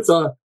 Yeah, and it's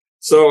on.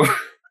 So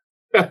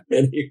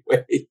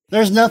anyway,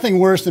 there's nothing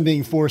worse than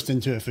being forced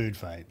into a food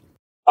fight.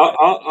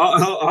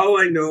 All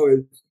I know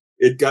is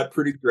it got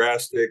pretty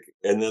drastic,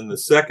 and then the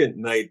second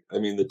night, I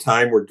mean, the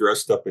time we're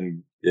dressed up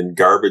in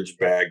garbage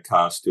bag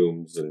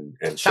costumes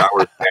and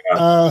shower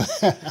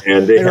caps,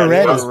 and they were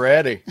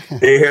ready.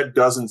 They had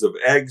dozens of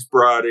eggs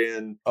brought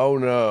in. Oh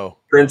no!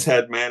 Prince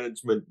had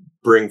management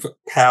bring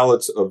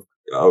pallets of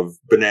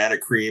banana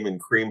cream and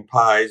cream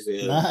pies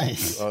in.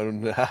 Nice. Oh,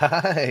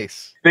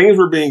 nice. Things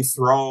were being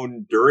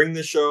thrown during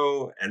the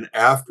show and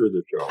after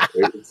the show.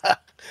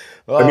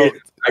 I mean,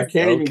 I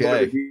can't even go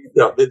into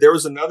detail. There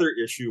was another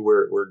issue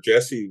where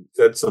Jesse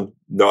said some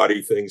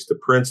naughty things to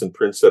Prince, and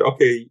Prince said,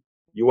 "Okay,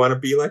 you want to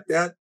be like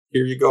that?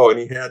 Here you go." And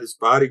he had his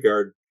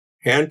bodyguard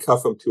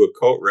handcuff him to a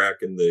coat rack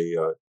in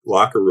the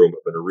locker room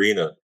of an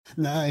arena.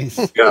 Nice.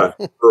 Yeah,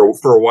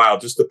 for a while,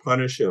 just to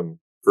punish him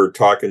for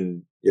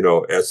talking,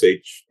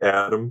 S.H.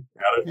 Adam.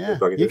 Yeah,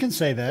 you can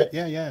say that.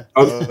 Yeah.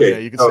 Okay. Yeah,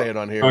 you can say it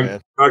on here,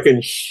 man.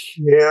 Talking,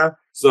 yeah.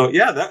 So,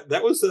 yeah,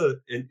 that was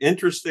an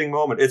interesting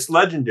moment. It's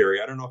legendary.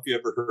 I don't know if you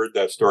ever heard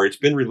that story. It's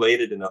been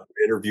related in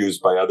interviews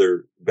by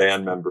other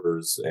band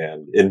members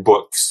and in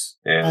books.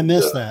 And I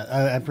missed that.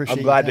 I appreciate it.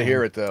 I'm glad to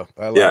hear it, though.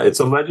 It's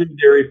a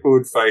legendary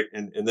food fight.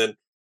 And then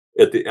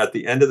at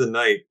the end of the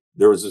night,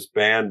 there was this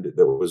band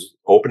that was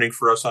opening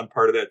for us on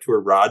part of that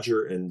tour,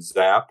 Roger and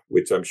Zapp,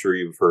 which I'm sure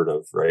you've heard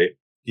of, right?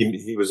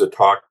 He was a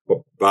talk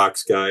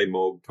box guy,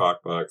 Moog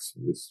Talk Box.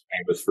 He was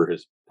famous for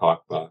his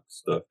talk box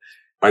stuff.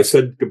 I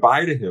said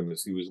goodbye to him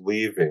as he was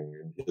leaving,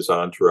 and his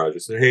entourage. I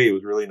said, "Hey, it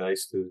was really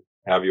nice to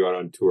have you out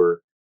on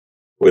tour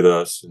with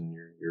us, and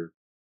you're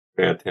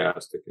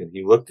fantastic." And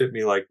he looked at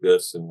me like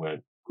this and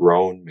went,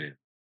 "Grown men,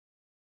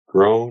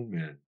 grown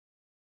men."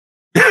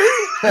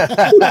 Just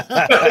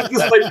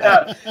like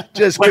that.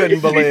 Just like, couldn't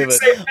believe it.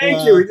 Say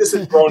thank you. He just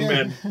said grown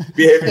men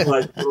behaving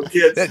like little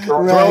kids,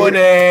 throwing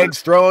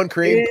eggs, throwing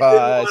cream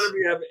pies. He didn't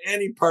want to have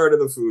any part of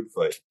the food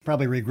fight.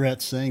 Probably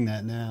regrets saying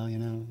that now.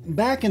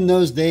 Back in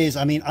those days,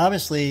 I mean,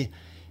 obviously,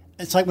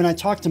 it's like when I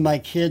talk to my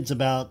kids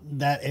about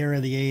that era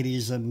of the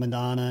 '80s of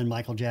Madonna and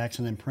Michael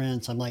Jackson and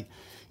Prince, I'm like,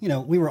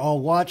 we were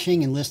all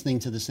watching and listening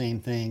to the same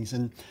things.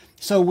 And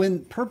so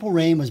when Purple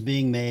Rain was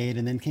being made,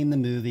 and then came the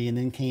movie, and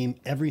then came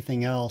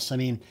everything else, I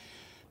mean,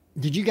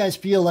 did you guys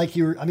feel like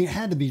it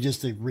had to be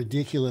just a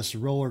ridiculous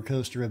roller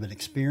coaster of an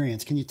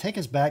experience. Can you take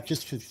us back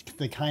just to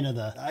the kind of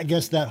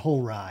that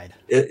whole ride?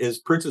 As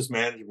Prince's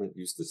management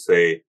used to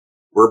say,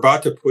 "We're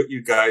about to put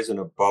you guys in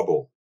a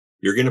bubble.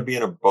 You're going to be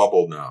in a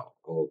bubble now."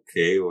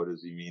 Okay, what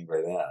does he mean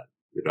by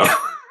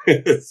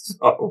that?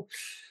 So,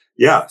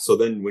 yeah. So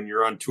then when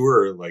you're on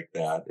tour like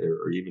that,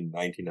 or even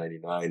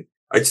 1999,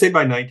 I'd say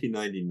by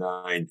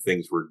 1999,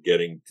 things were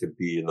getting to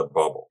be in the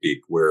bubble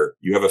where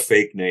you have a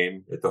fake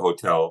name at the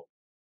hotel.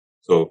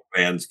 So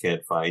fans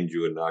can't find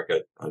you and knock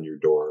on your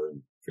door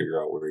and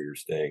figure out where you're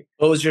staying.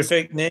 What was your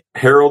fake name?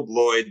 Harold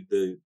Lloyd,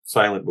 the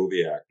silent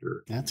movie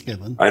actor. That's a good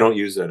one. I don't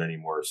use that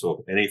anymore. So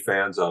if any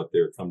fans out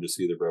there come to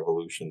see The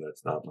Revolution,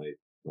 that's not my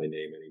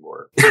name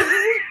anymore.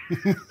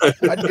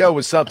 I'd go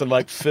with something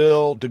like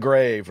Phil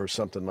DeGrave or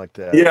something like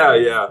that.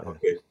 Yeah.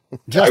 Okay.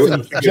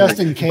 Just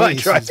in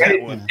case.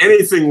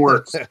 Anything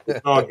works.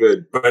 It's all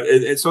good. But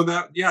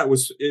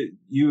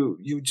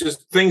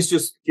things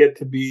just get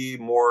to be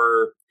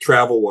more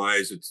travel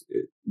wise. It's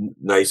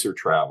nicer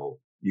travel.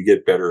 You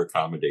get better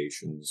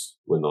accommodations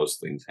when those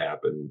things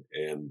happen,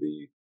 and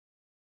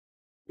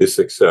the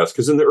success.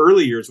 Because in the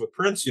early years with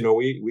Prince,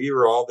 we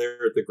were all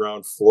there at the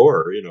ground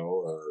floor.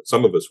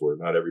 Some of us were.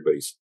 Not everybody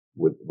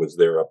was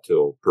there up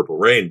till Purple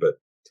Rain, but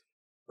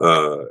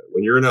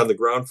when you're in on the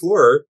ground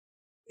floor.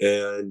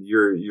 And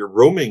you're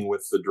rooming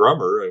with the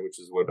drummer, which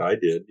is what I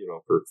did,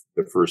 for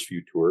the first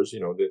few tours.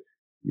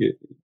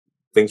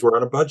 Things were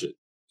on a budget,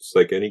 just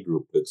like any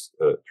group that's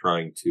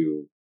trying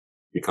to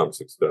become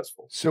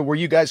successful. So were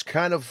you guys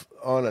kind of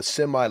on a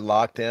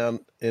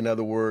semi-lockdown? In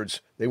other words,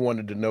 they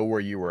wanted to know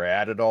where you were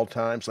at all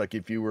times. Like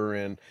if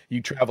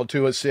you traveled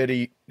to a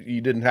city,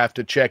 you didn't have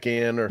to check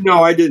in or.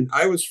 No, I didn't.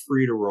 I was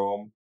free to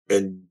roam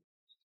and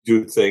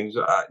do things.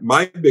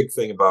 My big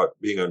thing about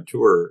being on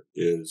tour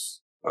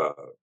is,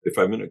 if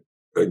I'm in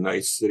a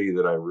nice city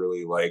that I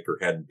really like or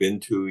hadn't been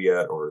to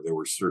yet, or there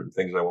were certain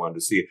things I wanted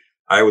to see,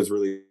 I was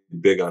really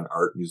big on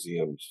art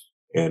museums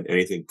and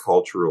anything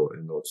cultural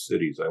in those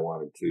cities. I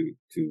wanted to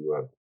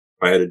if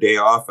I had a day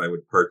off, I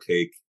would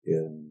partake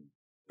in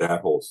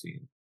that whole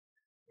scene,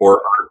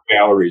 or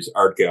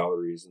art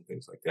galleries and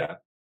things like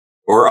that.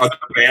 Or other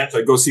bands.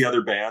 I go see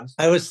other bands.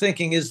 I was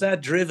thinking, is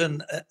that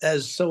driven,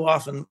 as so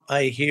often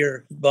I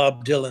hear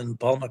Bob Dylan,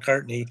 Paul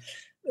McCartney,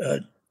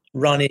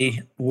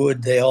 Ronnie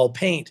Wood, they all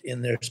paint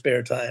in their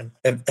spare time.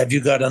 Have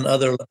you got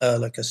another,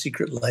 like a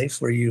secret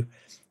life where you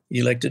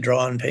like to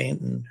draw and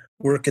paint and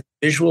work in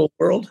the visual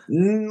world?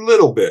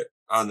 Little bit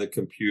on the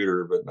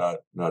computer, but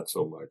not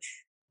so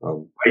much.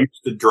 I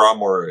used to draw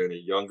more at a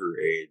younger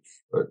age,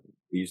 but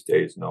these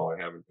days, no, I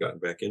haven't gotten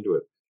back into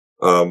it.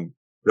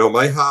 No,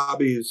 my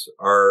hobbies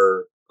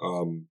are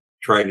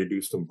trying to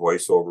do some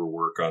voiceover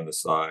work on the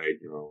side,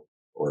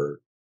 or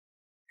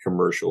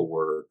commercial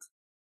work,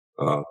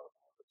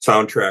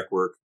 soundtrack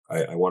work.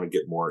 I want to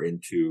get more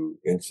into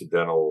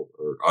incidental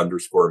or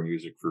underscore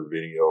music for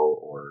video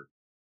or,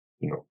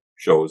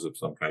 shows of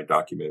some kind,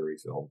 documentary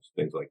films,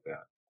 things like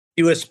that.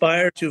 You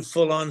aspire to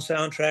full-on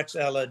soundtracks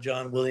a la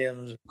John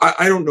Williams?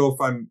 I don't know if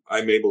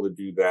I'm able to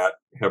do that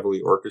heavily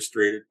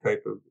orchestrated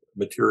type of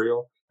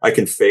material. I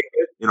can fake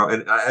it,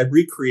 and I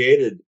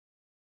recreated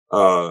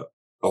a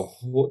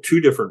whole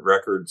 2 different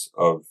records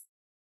of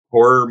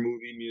horror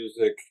movie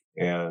music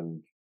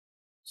and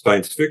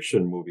science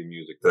fiction movie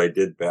music that I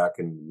did back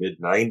in the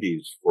mid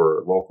 90s for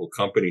a local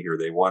company here.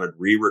 They wanted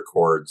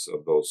re-records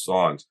of those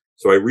songs.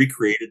 So I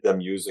recreated them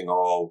using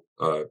all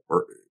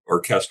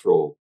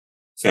orchestral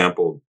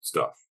sampled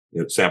stuff,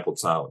 sampled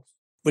sounds.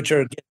 Which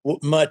are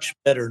much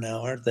better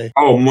now, aren't they?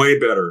 Oh, way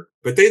better.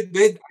 But they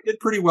did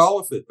pretty well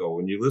with it, though.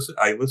 When you listen,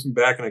 I listen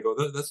back and I go,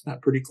 that's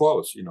not pretty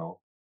close,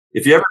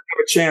 If you ever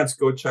have a chance,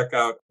 go check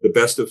out the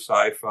best of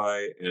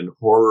sci-fi and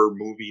horror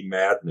movie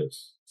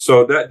madness.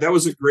 So that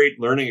was a great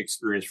learning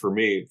experience for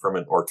me from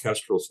an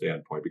orchestral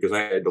standpoint, because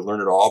I had to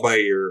learn it all by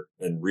ear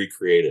and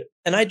recreate it.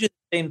 And I do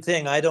the same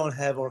thing. I don't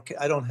have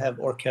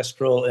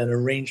orchestral and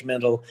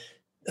arrangemental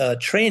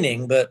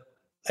training, but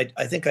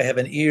I think I have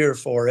an ear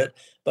for it.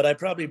 But I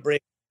probably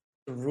break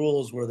the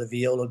rules where the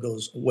viola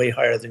goes way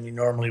higher than you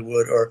normally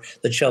would, or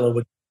the cello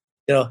would.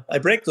 I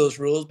break those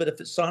rules. But if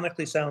it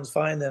sonically sounds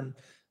fine, then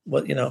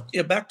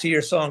back to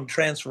your song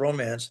Trance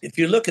Romance. If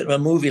you look at a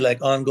movie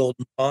like On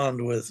Golden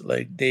Pond with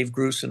like Dave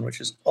Grusin, which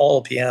is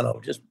all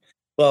piano,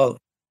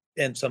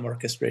 and some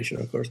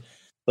orchestration, of course,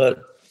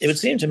 but it would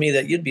seem to me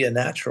that you'd be a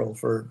natural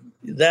for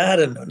that,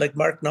 and like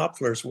Mark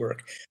Knopfler's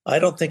work. I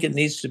don't think it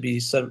needs to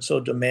be so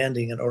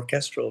demanding and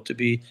orchestral to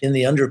be in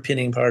the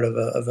underpinning part of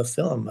a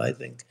film, I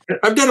think.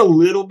 I've done a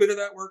little bit of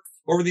that work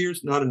over the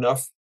years, not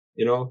enough,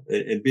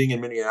 and being in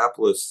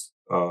Minneapolis,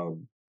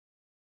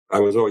 I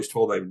was always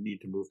told I would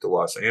need to move to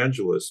Los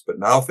Angeles, but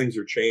now things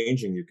are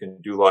changing. You can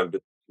do long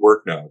distance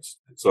work now.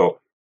 So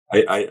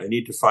I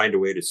need to find a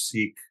way to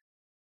seek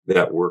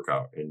that work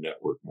out and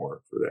network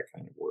more for that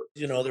kind of work.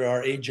 There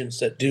are agents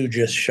that do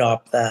just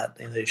shop that,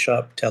 and they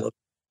shop television,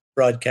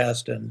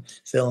 broadcast, and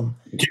film.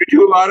 Do you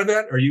do a lot of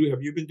that?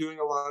 Have you been doing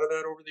a lot of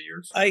that over the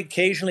years? I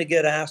occasionally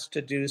get asked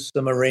to do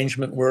some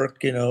arrangement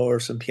work, or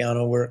some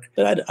piano work.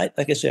 But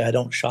like I say, I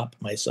don't shop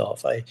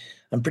myself.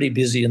 I'm pretty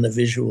busy in the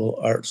visual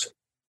arts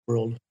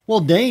world. Well,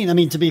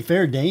 Dane, to be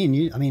fair,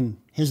 Dane,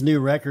 his new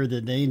record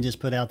that Dane just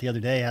put out the other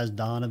day has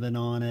Donovan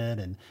on it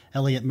and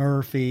Elliot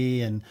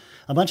Murphy and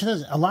a bunch of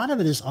those. A lot of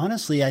it is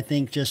honestly, I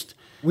think, just,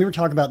 we were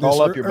talking about this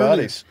all up your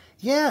buddies.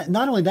 Yeah,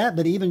 not only that,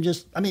 but even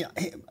just,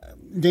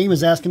 Dane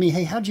was asking me,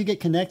 hey, how'd you get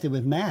connected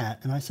with Matt?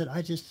 And I said,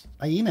 I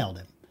emailed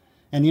him.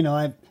 And,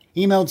 I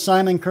emailed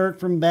Simon Kirk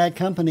from Bad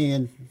Company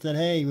and said,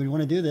 hey, we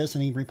want to do this.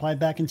 And he replied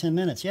back in 10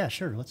 minutes. Yeah,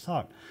 sure, let's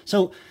talk.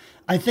 So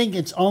I think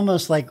it's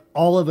almost like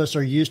all of us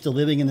are used to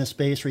living in this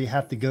space where you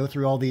have to go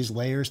through all these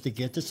layers to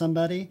get to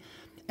somebody.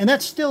 And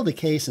that's still the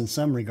case in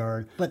some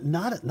regard, but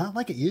not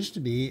like it used to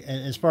be,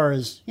 as far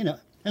as,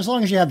 as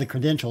long as you have the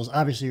credentials.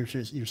 Obviously,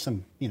 you're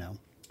some,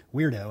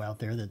 weirdo out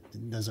there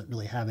that doesn't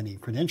really have any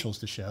credentials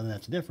to show, and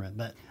that's different.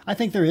 But I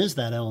think there is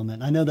that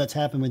element. I know that's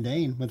happened with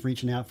Dane, with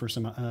reaching out for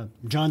some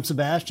John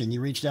Sebastian.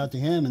 You reached out to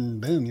him,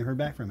 and boom, you heard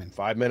back from him.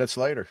 5 minutes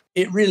later.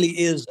 It really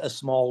is a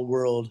small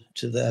world,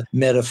 to that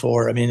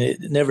metaphor.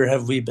 Never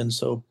have we been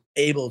so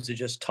able to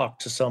just talk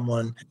to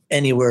someone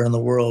anywhere in the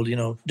world,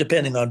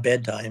 depending on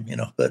bedtime,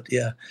 but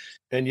yeah.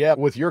 And yeah,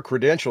 with your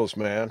credentials,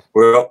 man.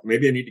 Well,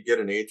 maybe I need to get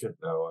an agent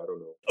now. I don't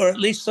know. Or at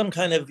least some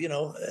kind of,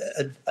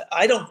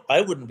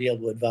 I wouldn't be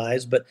able to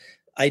advise, but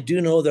I do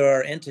know there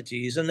are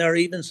entities, and there are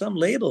even some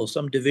labels,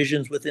 some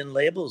divisions within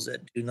labels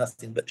that do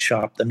nothing but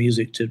shop the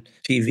music to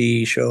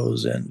TV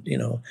shows. And,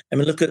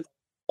 look at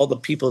all the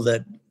people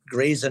that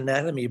Grey's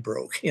Anatomy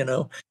broke,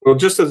 Well,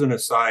 just as an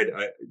aside,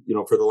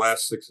 for the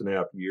last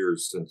 6.5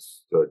 years,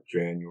 since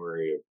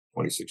January of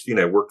 2016,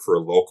 I worked for a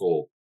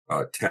local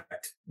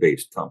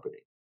tech-based company.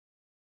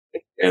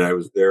 And I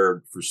was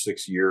there for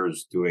 6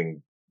 years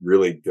doing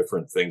really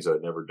different things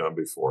I'd never done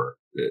before,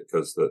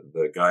 because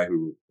the guy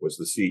who was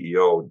the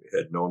CEO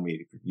had known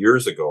me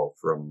years ago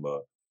from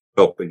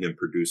helping him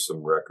produce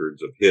some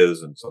records of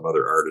his and some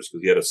other artists,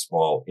 because he had a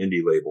small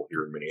indie label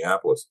here in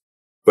Minneapolis.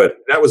 But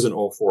that was in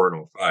 04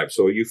 and 05.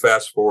 So you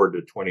fast forward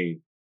to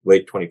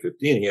late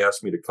 2015, he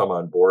asked me to come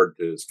on board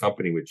to his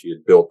company, which he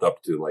had built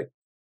up to like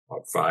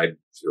 5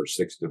 or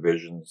 6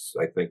 divisions,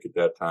 I think, at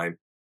that time,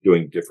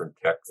 doing different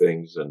tech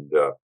things. And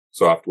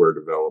software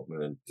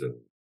development and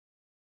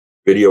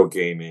video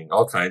gaming,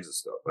 all kinds of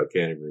stuff. I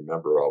can't even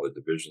remember all the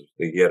divisions.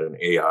 He had an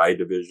AI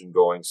division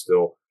going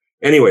still.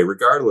 Anyway,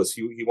 regardless,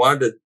 he wanted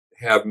to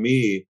have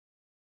me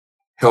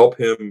help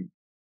him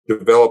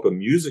develop a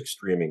music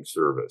streaming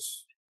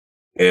service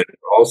and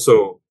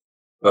also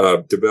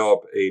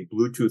develop a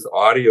Bluetooth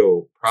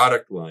audio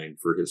product line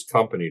for his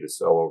company to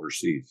sell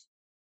overseas,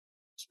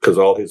 because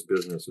all his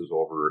business is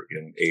over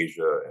in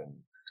Asia and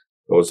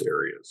those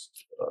areas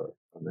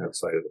on that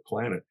side of the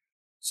planet.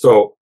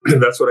 So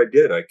that's what I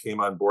did. I came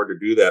on board to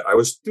do that. I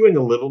was doing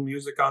a little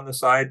music on the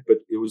side, but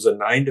it was a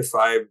 9 to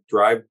 5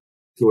 drive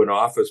to an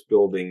office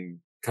building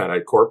kind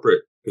of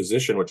corporate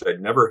position, which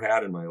I'd never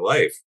had in my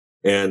life.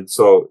 And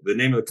so the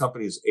name of the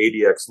company is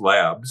ADX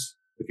Labs,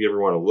 if you ever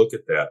want to look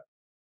at that.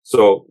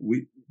 So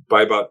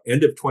by about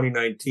end of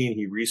 2019,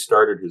 he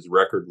restarted his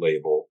record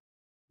label.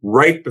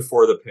 Right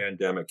before the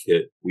pandemic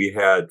hit, we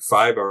had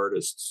 5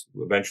 artists,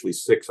 eventually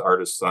 6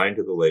 artists signed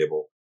to the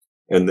label.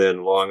 And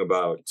then long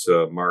about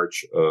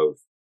March of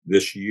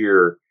this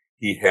year,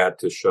 he had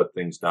to shut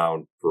things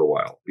down for a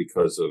while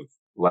because of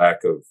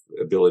lack of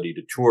ability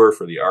to tour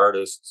for the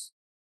artists,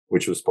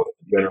 which was supposed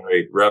to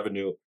generate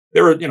revenue.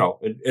 There were,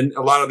 and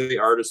a lot of the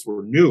artists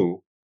were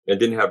new and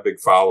didn't have big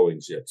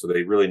followings yet. So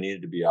they really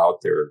needed to be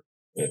out there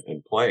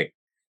and playing.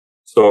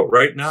 So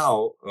right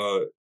now,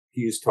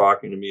 he's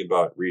talking to me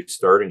about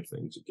restarting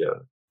things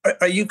again.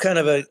 Are you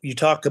you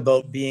talk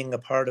about being a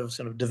part of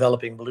sort of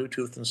developing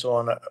Bluetooth and so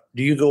on.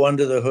 Do you go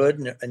under the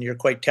hood and you're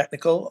quite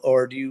technical,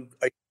 or are you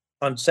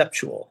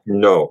conceptual?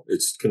 No,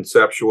 it's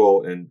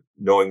conceptual and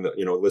knowing that,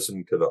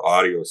 listening to the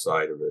audio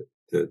side of it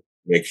to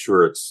make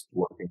sure it's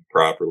working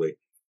properly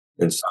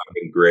and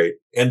sounding great,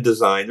 and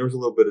design. There was a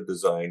little bit of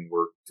design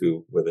work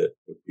too with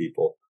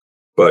people.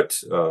 But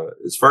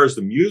as far as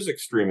the music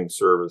streaming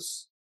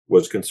service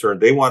was concerned,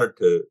 they wanted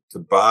to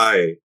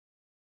buy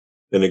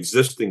an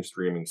existing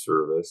streaming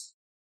service.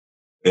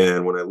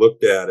 And when I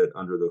looked at it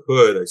under the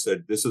hood, I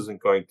said, this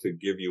isn't going to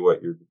give you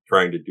what you're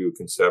trying to do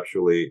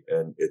conceptually,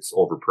 and it's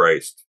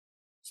overpriced.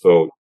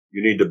 So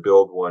you need to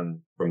build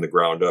one from the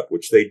ground up,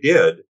 which they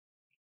did.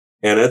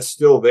 And it's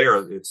still there.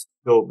 It's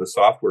still the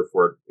software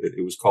for it.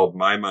 It was called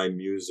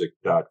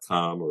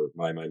MyMyMusic.com, or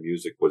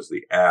MyMyMusic was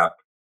the app.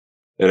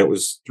 And it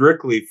was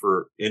strictly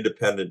for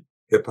independent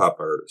hip hop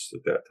artists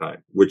at that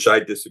time, which I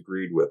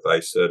disagreed with. I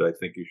said, I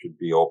think you should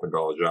be open to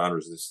all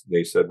genres.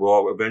 They said,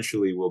 well,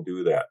 eventually we'll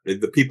do that.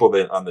 The people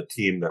that on the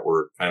team that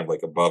were kind of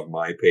like above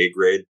my pay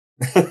grade,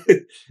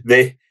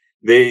 they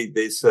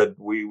said,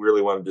 we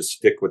really wanted to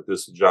stick with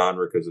this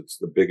genre because it's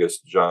the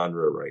biggest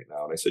genre right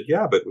now. And I said,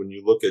 yeah, but when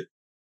you look at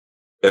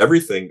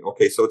everything,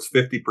 okay, so it's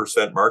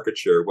 50% market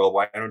share. Well,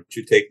 why don't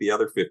you take the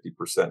other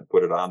 50% and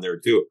put it on there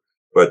too?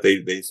 But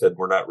they said,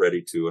 we're not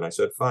ready to. And I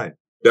said, fine.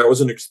 That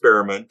was an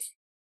experiment.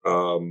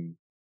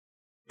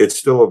 It's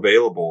still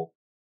available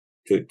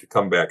to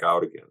come back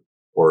out again,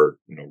 or,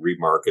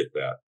 remarket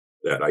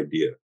that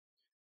idea.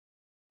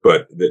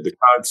 But the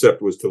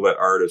concept was to let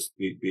artists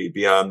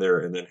be on there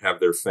and then have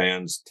their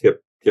fans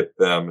tip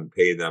them and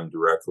pay them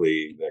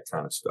directly, that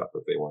kind of stuff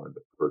if they wanted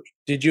to purchase.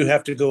 Did you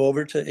have to go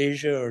over to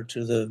Asia or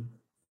to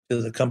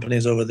the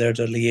companies over there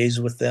to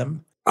liaise with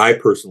them? I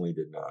personally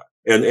did not.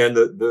 And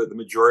the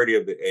majority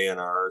of the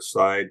A&R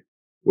side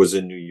was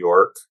in New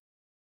York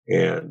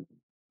and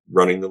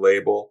running the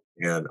label.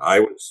 And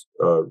I was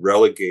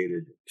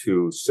relegated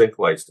to sync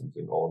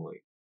licensing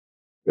only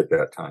at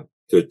that time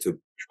to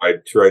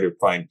try to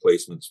find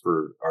placements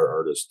for our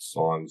artists'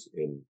 songs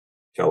in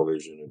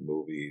television and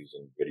movies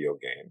and video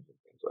games and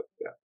things like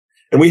that.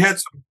 And we had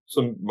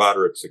some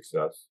moderate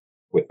success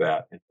with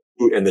that.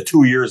 And the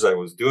 2 years I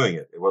was doing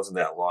it, it wasn't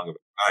that long of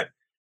a time.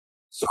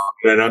 So,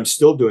 and I'm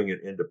still doing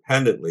it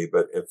independently,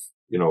 but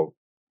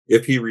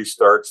if he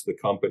restarts the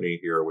company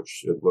here,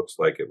 which it looks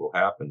like it will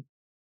happen,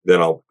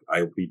 then I'll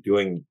be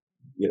doing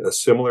a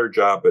similar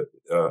job, but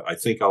I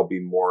think I'll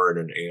be more in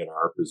an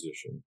A&R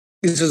position.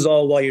 This is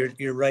all while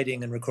you're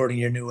writing and recording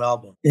your new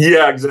album.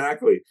 Yeah,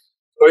 exactly.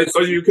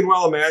 So you can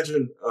well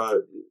imagine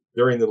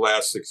during the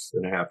last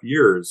 6.5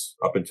 years,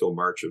 up until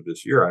March of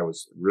this year, I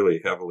was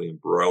really heavily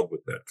embroiled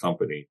with that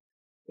company,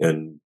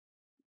 and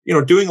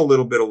doing a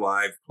little bit of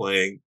live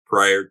playing.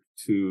 Prior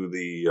to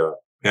the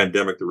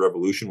pandemic, the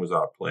Revolution was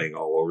out playing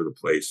all over the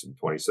place in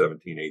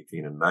 2017,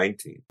 18, and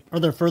 19. Are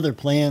there further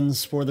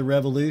plans for the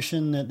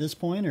Revolution at this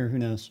point, or who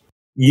knows?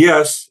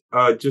 Yes,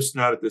 just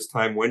not at this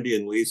time. Wendy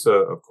and Lisa,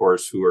 of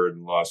course, who are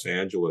in Los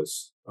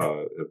Angeles,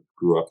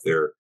 grew up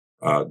there.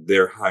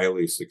 They're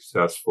highly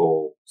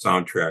successful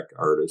soundtrack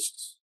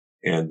artists,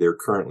 and they're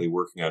currently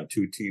working on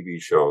 2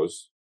 TV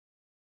shows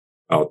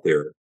out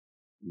there.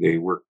 They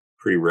work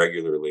pretty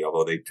regularly,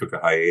 although they took a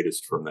hiatus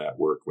from that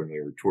work when they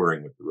were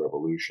touring with the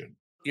Revolution.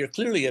 You're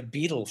clearly a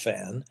Beatle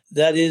fan.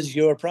 That is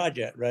your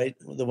project, right?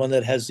 The one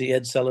that has the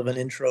Ed Sullivan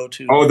intro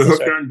to... Oh, the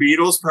Hooked on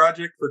Beatles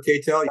project for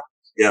KTEL?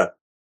 Yeah.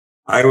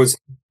 I was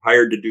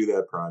hired to do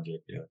that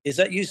project, yeah. Is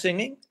that you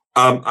singing?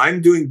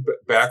 I'm doing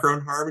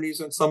background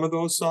harmonies on some of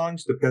those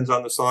songs, depends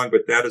on the song,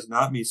 but that is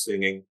not me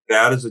singing.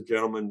 That is a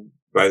gentleman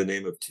by the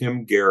name of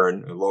Tim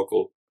Guerin, a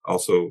local,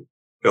 also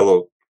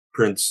fellow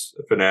Prince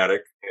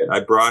fanatic. I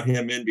brought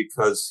him in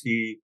because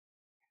he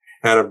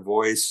had a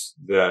voice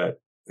that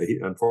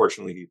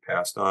unfortunately he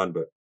passed on,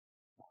 but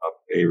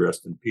a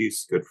rest in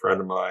peace, good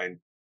friend of mine.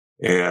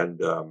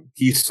 And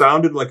he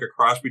sounded like a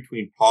cross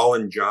between Paul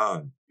and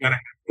John. Kind of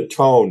the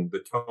tone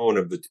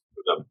of the two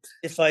of them.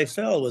 If I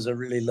Fell was a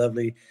really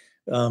lovely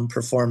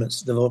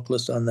performance. The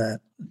vocalist on that,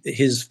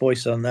 his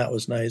voice on that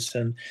was nice.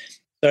 And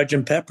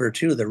Sgt. Pepper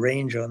too, the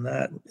range on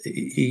that,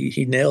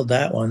 he nailed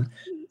that one.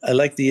 I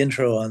like the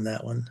intro on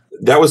that one.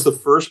 That was the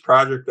first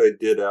project I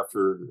did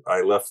after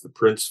I left the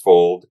Prince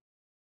fold.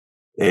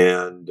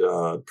 And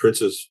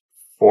Prince's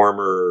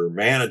first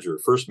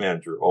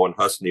manager, Owen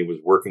Husney, was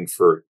working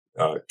for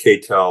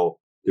KTEL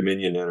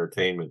Dominion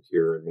Entertainment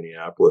here in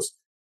Minneapolis.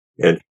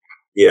 And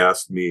he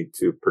asked me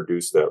to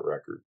produce that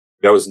record.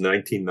 That was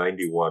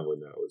 1991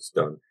 when that was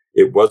done.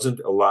 It wasn't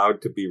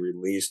allowed to be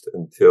released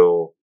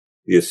until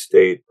the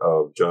estate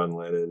of John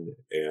Lennon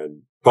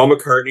and Paul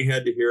McCartney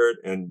had to hear it,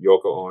 and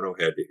Yoko Ono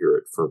had to hear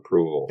it for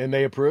approval. And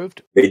they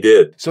approved? They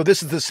did. So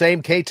this is the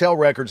same KTEL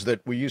records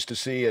that we used to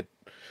see at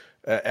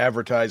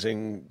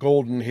advertising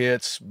golden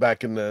hits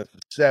back in the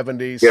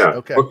 70s. Yeah,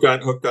 okay.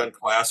 Hooked on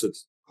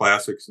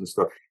classics and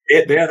stuff.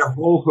 They had a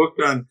whole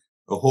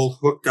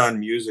hooked on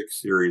music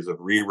series of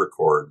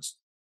re-records,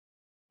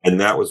 and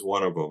that was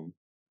one of them.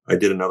 I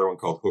did another one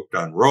called Hooked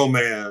on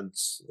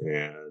Romance,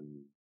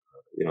 and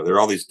there are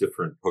all these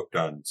different hooked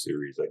on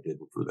series I did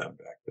for them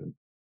back then.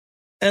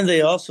 And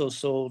they also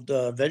sold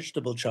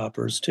vegetable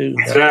choppers too.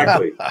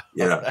 Exactly.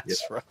 Yeah,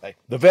 that's right.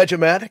 The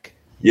Vegematic.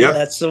 Yeah,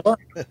 that's the one.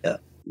 Yeah.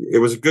 It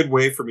was a good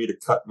way for me to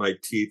cut my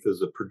teeth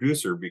as a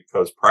producer,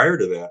 because prior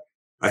to that,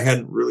 I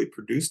hadn't really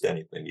produced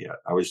anything yet.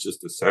 I was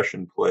just a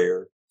session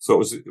player.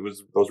 So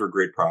those were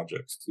great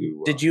projects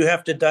too. Did you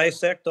have to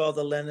dissect all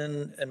the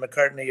Lennon and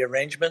McCartney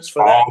arrangements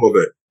for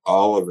that?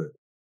 All of it.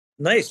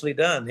 Nicely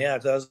done. Yeah.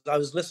 I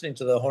was listening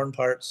to the horn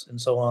parts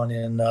and so on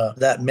in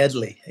that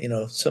medley,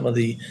 some of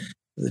the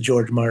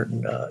George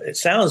Martin. It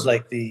sounds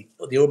like the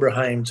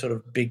Oberheim sort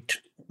of big,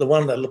 the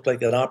one that looked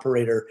like an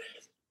operator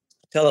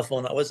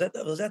telephone. Was that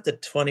the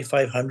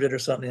 2500 or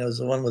something? It was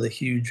the one with a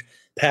huge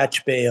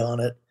patch bay on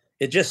it.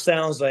 It just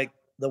sounds like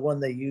the one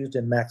they used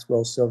in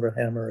Maxwell's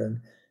Silverhammer.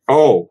 And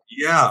oh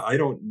yeah, I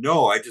don't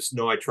know. I just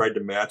know I tried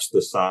to match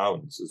the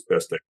sounds as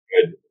best I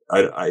could.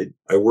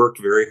 I worked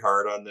very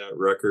hard on that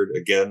record.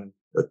 Again,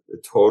 a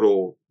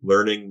total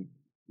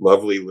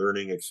lovely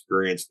learning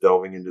experience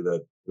delving into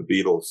the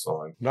Beatles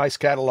song. Nice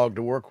catalog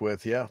to work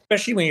with, yeah.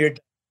 Especially when you're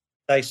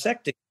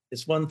dissecting.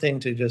 It's one thing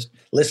to just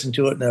listen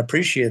to it and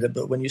appreciate it,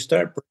 but when you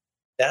start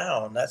breaking it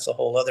down, that's a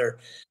whole other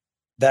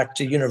back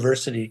to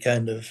university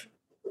kind of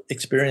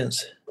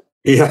experience.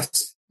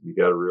 Yes, you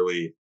got to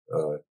really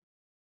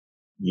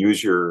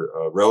use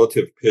your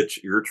relative pitch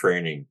ear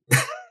training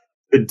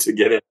to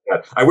get into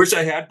that. I wish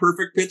I had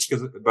perfect pitch,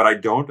 but I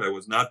don't. I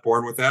was not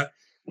born with that.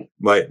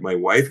 My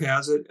wife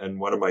has it, and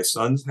one of my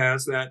sons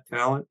has that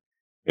talent.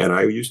 And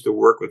I used to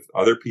work with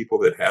other people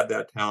that had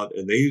that talent,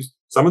 and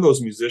some of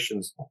those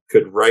musicians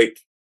could write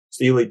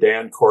Steely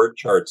Dan chord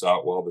charts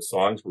out while the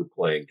songs were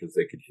playing, because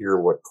they could hear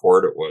what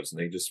chord it was, and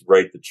they just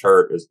write the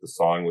chart as the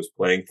song was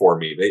playing for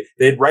me.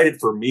 They'd write it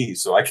for me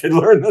so I could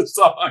learn the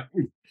song.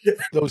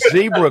 Those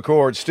zebra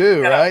chords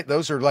too, right?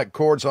 Those are like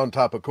chords on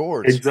top of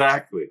chords.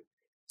 Exactly.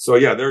 So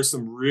yeah, there's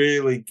some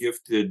really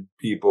gifted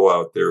people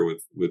out there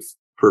with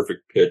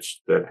perfect pitch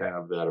that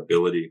have that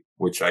ability,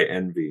 which I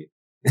envy.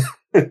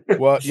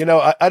 Well,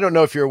 I don't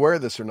know if you're aware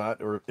of this or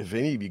not, or if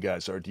any of you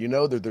guys are. Do you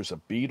know that there's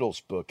a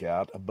Beatles book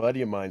out? A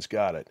buddy of mine's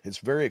got it. It's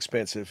very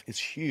expensive. It's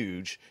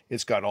huge.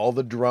 It's got all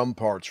the drum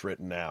parts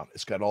written out.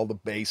 It's got all the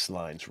bass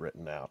lines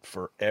written out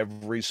for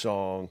every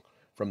song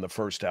from the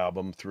first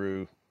album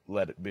through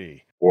Let It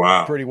Be.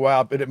 Wow. Pretty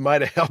wild, but it might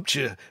have helped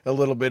you a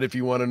little bit if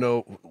you want to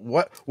know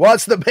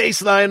what's the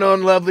bass line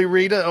on Lovely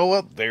Rita. Oh,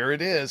 well, there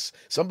it is.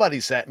 Somebody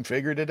sat and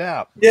figured it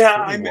out. Yeah,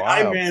 I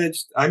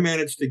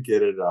managed to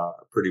get it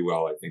pretty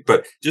well, I think.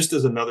 But just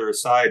as another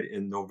aside,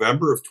 in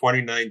November of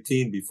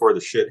 2019, before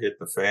the shit hit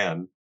the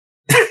fan,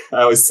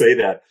 I always say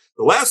that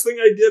the last thing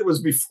I did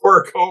was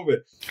before COVID.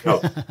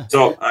 No.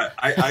 So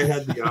I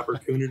had the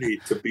opportunity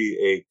to be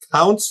a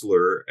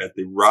counselor at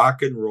the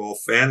Rock and Roll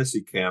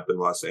Fantasy Camp in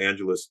Los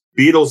Angeles,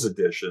 Beatles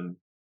edition,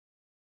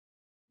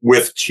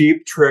 with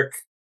Cheap Trick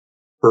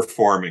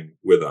performing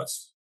with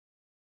us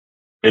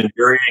in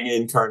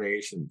varying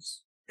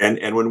incarnations.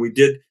 And when we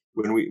did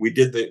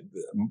the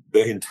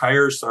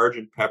entire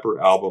Sgt.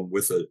 Pepper album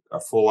with a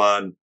full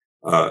on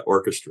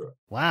orchestra.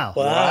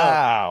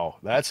 Wow.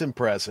 That's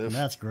impressive.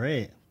 That's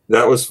great.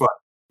 That was fun.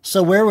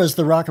 So where was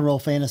the Rock and Roll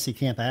Fantasy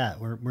Camp at?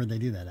 Where'd they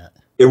do that at?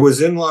 It was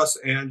in Los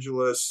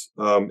Angeles.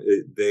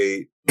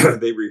 They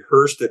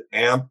rehearsed at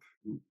AMP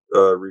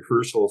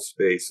rehearsal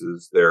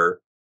spaces there,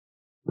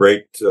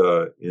 right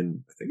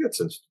in, I think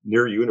it's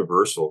near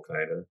Universal,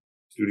 kind of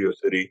Studio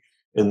City.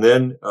 And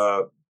then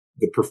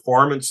the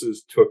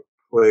performances took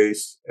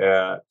place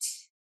at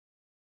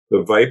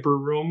the Viper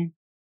Room,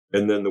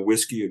 and then the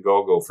Whiskey A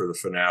Go Go for the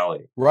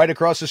finale. Right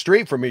across the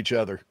street from each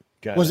other.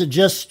 Was it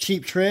just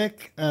Cheap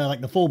Trick,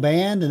 like the full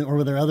band, or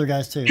were there other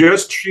guys too?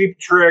 Just Cheap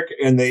Trick,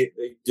 and they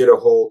did a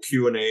whole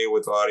Q&A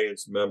with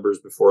audience members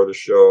before the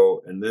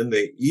show, and then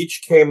they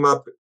each came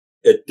up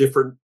at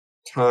different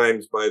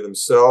times by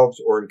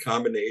themselves or in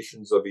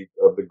combinations of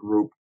the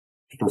group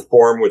to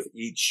perform with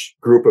each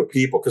group of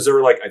people. Because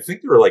I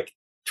think there were like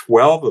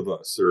 12 of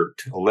us or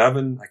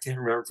 11. I can't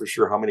remember for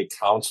sure how many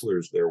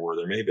counselors there were.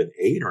 There may have been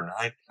 8 or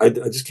 9. I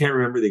just can't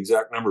remember the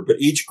exact number. But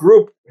each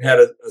group had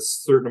a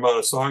certain amount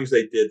of songs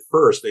they did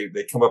first. They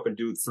come up and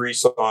do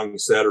 3-song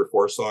set or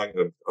 4-song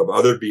of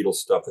other Beatles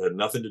stuff that had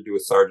nothing to do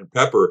with Sgt.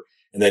 Pepper.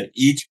 And then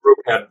each group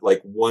had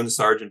like one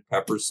Sgt.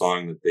 Pepper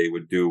song that they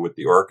would do with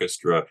the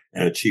orchestra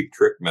and a Cheap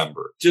Trick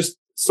member. Just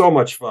so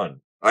much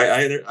fun.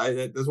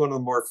 That's one of the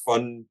more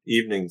fun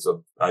evenings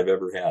I've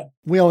ever had.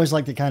 We always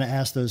like to kind of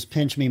ask those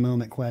pinch me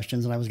moment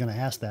questions, and I was going to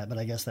ask that, but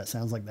I guess that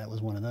sounds like that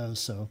was one of those.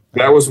 So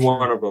that was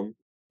one of them.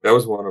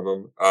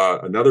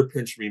 Another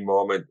pinch me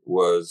moment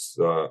was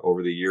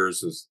over the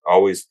years is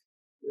always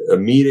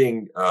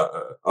meeting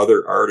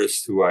other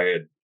artists who I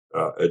had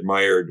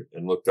admired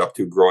and looked up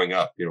to growing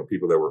up.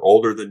 People that were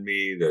older than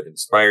me that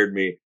inspired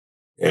me.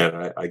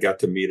 And I got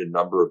to meet a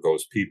number of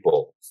those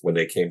people when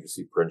they came to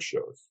see Prince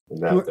shows.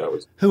 And that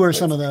was... Who are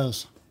some of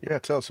those? Yeah,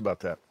 tell us about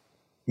that.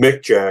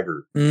 Mick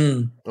Jagger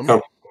comes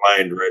to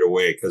mind right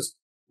away, because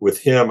with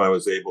him, I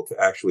was able to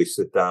actually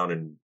sit down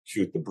and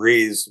shoot the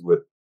breeze with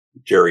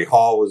Jerry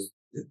Hall was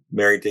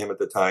married to him at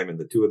the time, and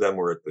the two of them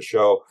were at the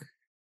show.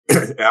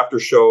 After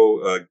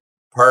show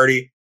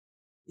party,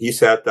 he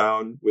sat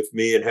down with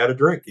me and had a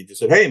drink. He just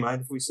said, "Hey,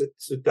 mind if we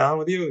sit down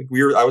with you?"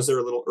 I was there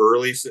a little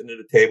early, sitting at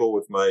a table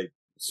with my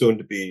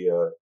soon-to-be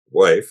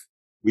wife.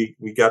 We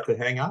got to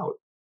hang out,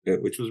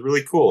 which was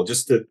really cool.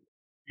 Just to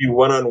be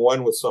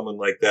one-on-one with someone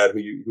like that who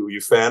you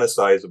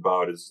fantasize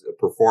about as a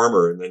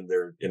performer, and then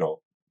they're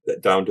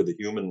down to the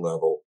human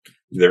level.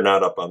 They're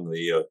not up on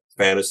the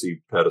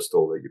fantasy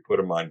pedestal that you put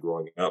them on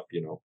growing up.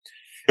 Yeah,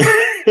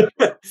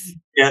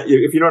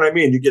 if you know what I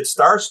mean. You get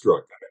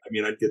starstruck.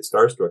 I'd get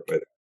starstruck by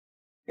that.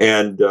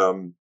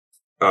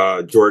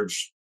 And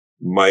George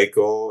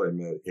Michael, I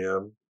met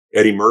him.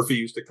 Eddie Murphy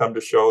used to come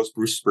to shows.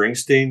 Bruce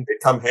Springsteen, they'd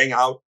come hang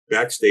out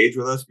backstage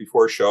with us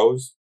before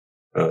shows.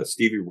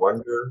 Stevie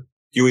Wonder,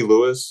 Huey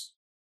Lewis,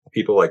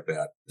 people like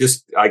that.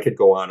 Just, I could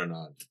go on and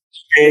on.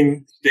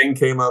 Sting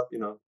came up,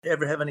 You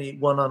ever have any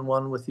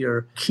one-on-one with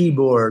your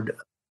keyboard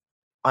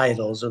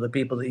idols or the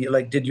people that you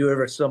like? Did you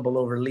ever stumble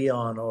over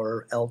Leon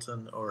or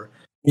Elton or?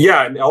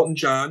 Yeah, and Elton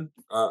John.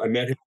 I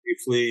met him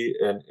briefly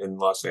in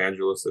Los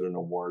Angeles at an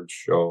awards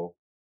show.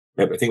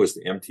 I think it was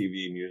the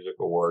MTV Music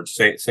Awards.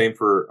 Same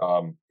for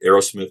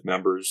Aerosmith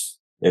members,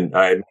 and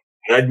I'd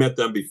met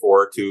them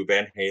before too.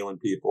 Van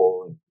Halen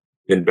people, and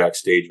been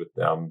backstage with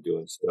them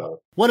doing stuff.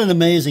 What an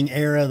amazing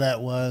era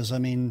that was!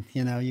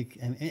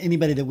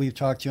 Anybody that we've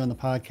talked to on the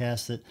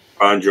podcast that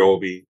Bon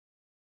Jovi,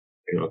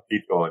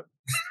 keep going.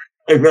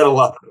 I met a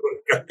lot of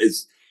those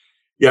guys.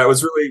 Yeah, it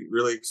was really,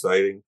 really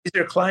exciting. These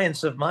are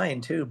clients of mine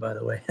too, by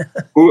the way.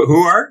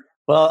 Who are?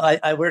 Well,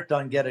 I worked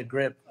on Get a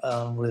Grip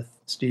with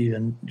Steve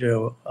and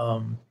Joe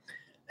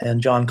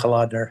and John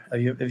Kolodner.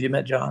 Have you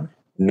met John?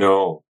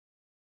 No.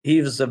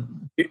 He was the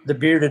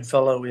bearded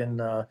fellow in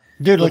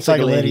Dude Looks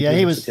Like a Lady. Yeah,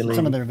 he was in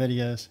some of their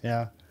videos.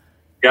 Yeah.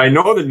 Yeah, I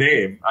know the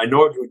name. I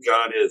know who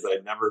John is. I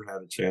never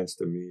had a chance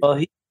to meet.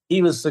 Well,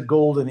 he was the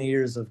golden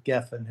ears of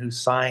Geffen, who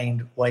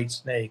signed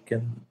Whitesnake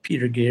and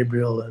Peter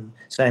Gabriel and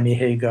Sammy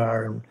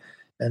Hagar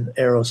and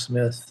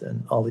Aerosmith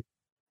and all these.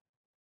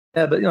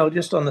 Yeah, but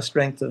just on the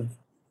strength of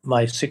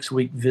my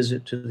 6-week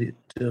visit to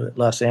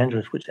Los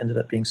Angeles, which ended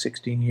up being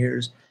 16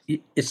 years.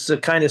 It's the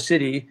kind of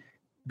city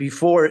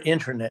before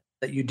internet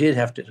that you did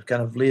have to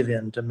kind of live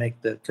in to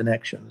make the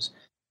connections.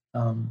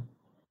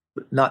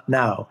 But not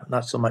now,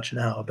 not so much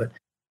now, but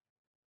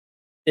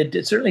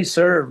it certainly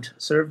served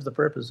the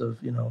purpose of,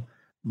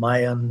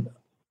 my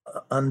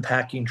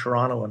unpacking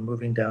Toronto and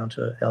moving down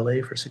to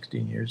LA for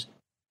 16 years.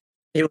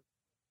 It was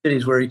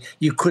cities where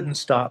you couldn't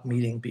stop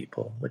meeting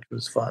people, which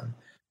was fun.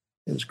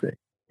 It was great.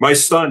 My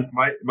son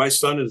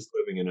is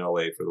living in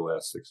LA for the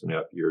last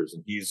 6.5 years,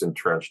 and he's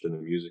entrenched in the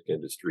music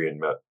industry and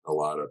met a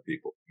lot of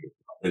people.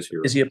 Is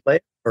he a player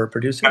or a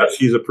producer? Yes,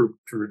 he's a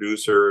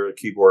producer, a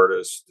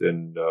keyboardist,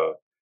 and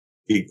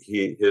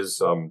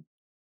his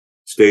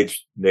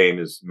stage name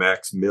is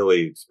Max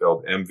Milli,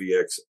 spelled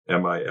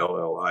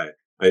MVXMILLI.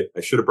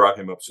 I should have brought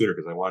him up sooner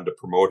because I wanted to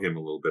promote him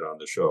a little bit on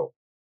the show.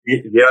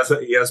 He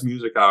has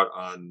music out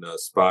on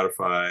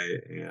Spotify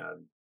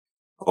and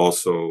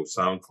also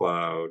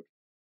SoundCloud.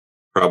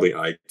 Probably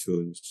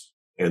iTunes.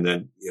 And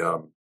then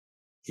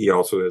he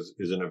also is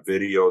in a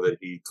video that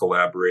he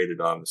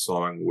collaborated on the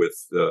song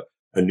with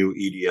a new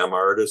EDM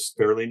artist,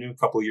 fairly new, a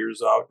couple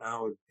years out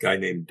now, a guy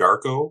named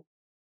Darko,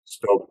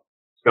 spelled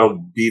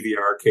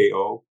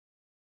DVRKO.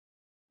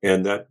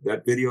 And that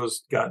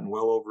video's gotten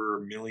well over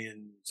 1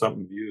 million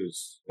something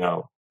views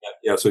now.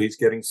 Yeah, so he's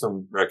getting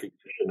some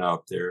recognition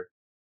out there.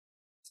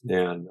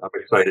 And I'm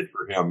excited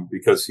for him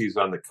because he's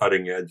on the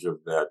cutting edge of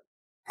that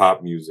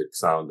pop music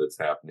sound that's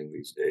happening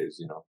these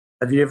days,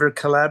 Have you ever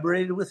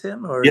collaborated with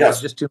him, or Yes. is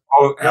it just too?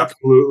 Oh,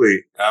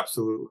 absolutely,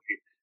 absolutely.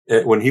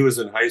 When he was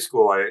in high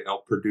school, I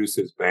helped produce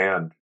his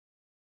band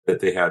that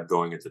they had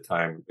going at the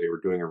time. They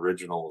were doing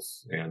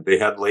originals, and they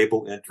had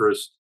label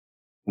interest.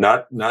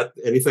 Not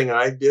anything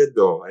I did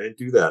though. I didn't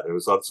do that. It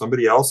was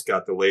somebody else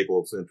got the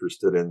labels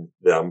interested in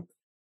them,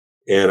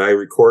 and I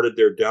recorded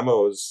their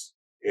demos.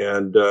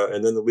 And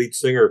then the lead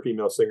singer, a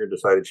female singer,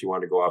 decided she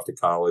wanted to go off to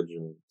college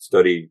and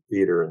study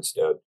theater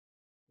instead.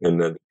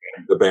 And then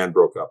the band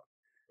broke up.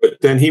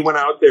 But then he went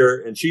out there,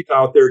 and she's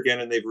out there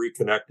again, and they've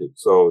reconnected.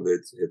 So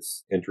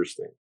it's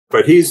interesting.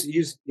 But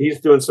he's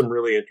doing some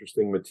really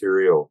interesting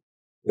material,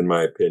 in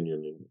my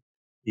opinion. And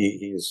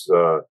he's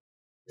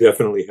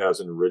definitely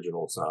has an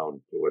original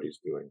sound to what he's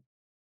doing.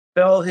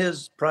 Spell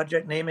his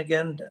project name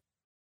again.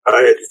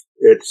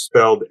 It's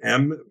spelled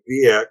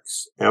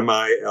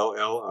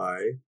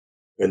MVXMILLI,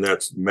 and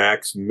that's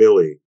Max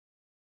Milli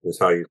is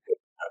how you say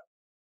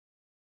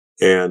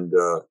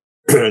that.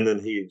 And then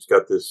he's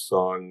got this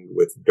song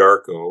with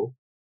Darko,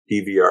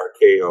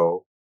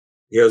 DVRKO.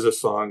 He has a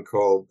song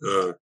called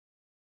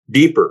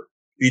Deeper,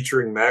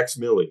 featuring Max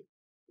Milli.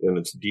 And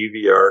it's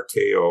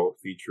DVRKO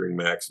featuring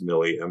Max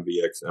Milli,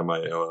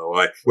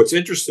 MVXMILLI. What's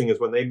interesting is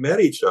when they met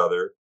each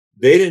other,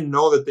 they didn't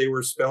know that they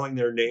were spelling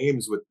their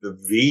names with the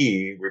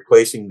V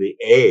replacing the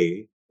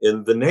A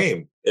in the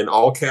name in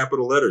all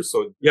capital letters.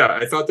 So, yeah,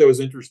 I thought that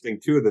was interesting,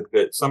 too,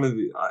 that some of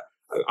the...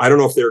 I don't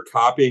know if they're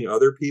copying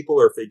other people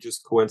or if they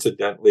just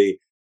coincidentally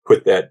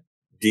put that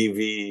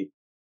DV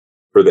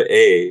for the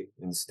A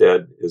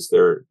instead as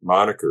their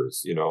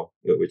monikers,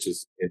 which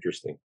is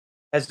interesting.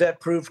 Has that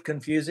proved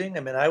confusing?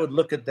 I mean, I would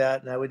look at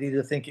that and I would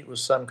either think it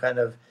was some kind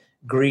of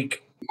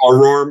Greek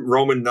or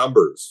Roman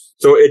numbers.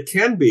 So it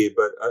can be,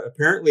 but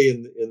apparently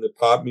in the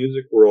pop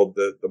music world,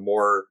 the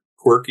more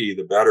quirky,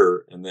 the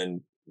better. And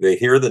then they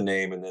hear the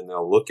name and then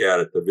they'll look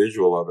at it, the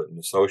visual of it, and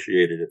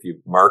associate it. If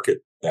you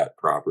market that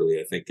properly,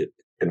 I think it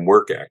can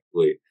work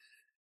actually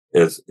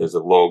as a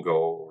logo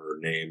or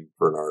a name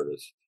for an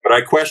artist. But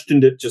I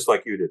questioned it just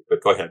like you did,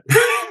 but go ahead.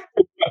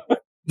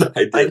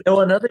 I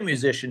know another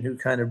musician who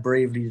kind of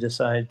bravely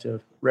decided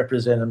to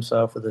represent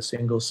himself with a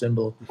single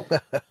symbol.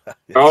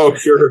 Oh,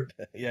 sure.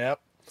 Yep.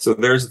 So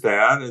there's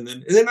that. And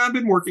then I've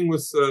been working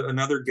with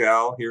another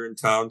gal here in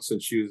town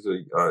since she was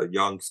a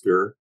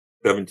youngster,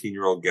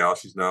 17-year-old gal.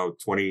 She's now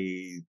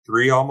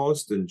 23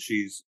 almost. And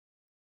she's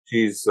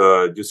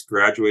just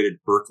graduated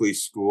Berklee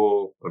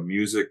School of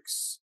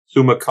Music's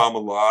summa cum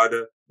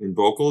laude in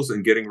vocals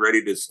and getting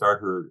ready to start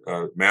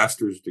her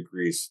master's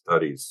degree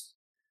studies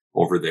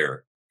over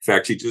there. In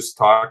fact, she just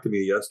talked to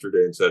me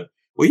yesterday and said,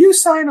 "Will you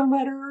sign a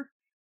letter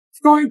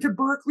going to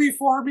Berklee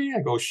for me?" I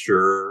go,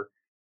 "Sure,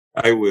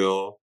 I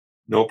will.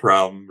 No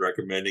problem.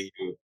 Recommending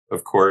you,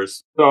 of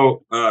course."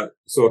 So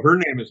her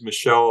name is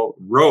Michelle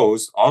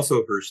Rose,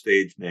 also her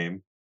stage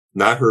name,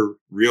 not her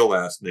real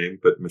last name,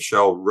 but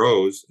Michelle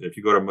Rose. If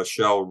you go to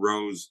Michelle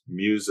Rose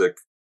Music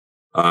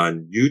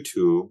on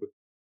YouTube,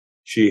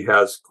 she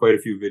has quite a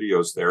few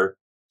videos there.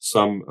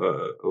 Some,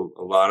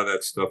 a lot of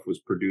that stuff was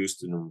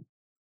produced and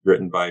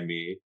written by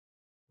me.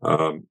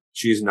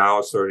 She's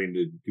now starting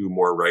to do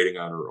more writing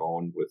on her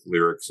own with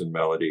lyrics and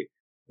melody.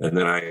 And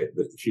then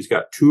she's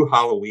got 2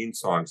 Halloween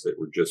songs that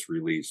were just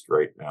released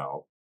right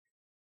now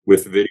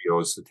with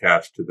videos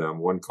attached to them.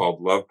 One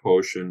called Love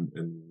Potion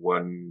and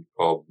one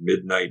called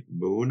Midnight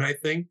Moon, I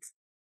think.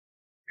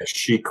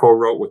 She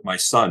co-wrote with my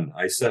son.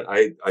 I sent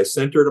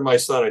her to my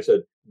son. I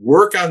said,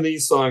 work on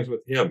these songs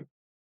with him.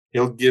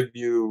 He'll give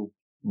you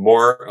a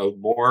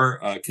more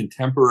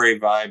contemporary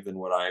vibe than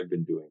what I've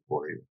been doing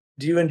for you.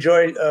 Do you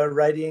enjoy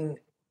writing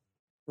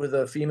with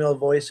a female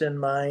voice in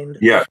mind?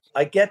 Yeah.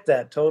 I get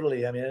that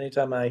totally. I mean,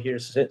 anytime I hear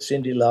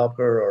Cyndi Lauper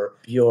or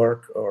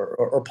Bjork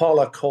or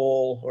Paula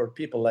Cole or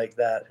people like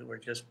that who are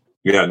just...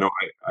 Yeah, no,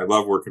 I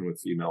love working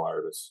with female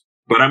artists.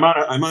 But I'm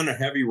on a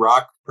heavy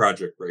rock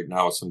project right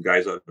now with some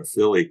guys out of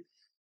Philly,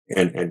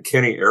 and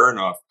Kenny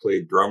Aronoff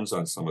played drums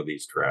on some of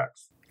these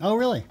tracks. Oh,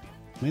 really?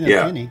 We know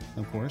Kenny,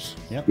 of course.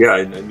 Yep. Yeah,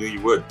 I knew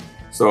you would.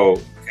 So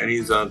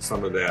Kenny's on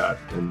some of that,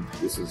 and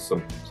this is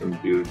some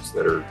dudes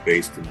that are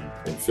based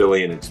in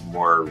Philly, and it's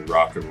more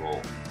rock and roll.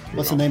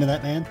 What's the name of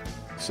that band?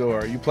 So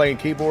are you playing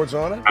keyboards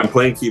on it? I'm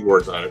playing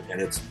keyboards on it,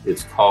 and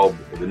it's called,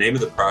 the name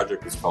of the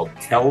project is called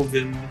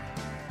Kelvin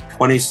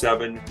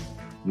 27.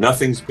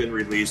 Nothing's been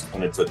released,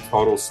 and it's a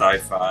total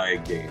sci-fi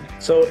game.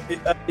 So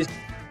is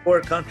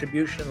for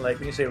contribution, like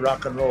when you say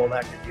rock and roll,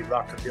 that could be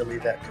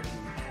rockabilly, that could be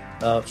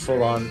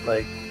full on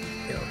like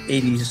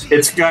 80s.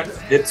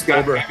 It's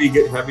got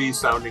heavy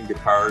sounding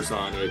guitars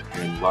on it,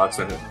 and lots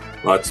of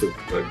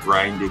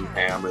grinding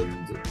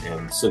Hammond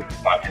and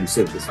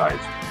synthesizers.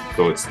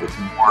 So it's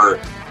more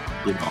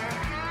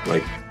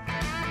like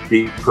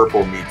Deep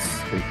Purple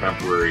meets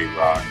contemporary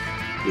rock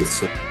with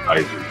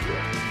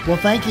synthesizers. Well,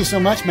 thank you so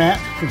much, Matt,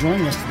 for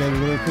joining us today. We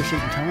really appreciate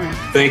your time.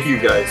 Thank you,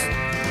 guys.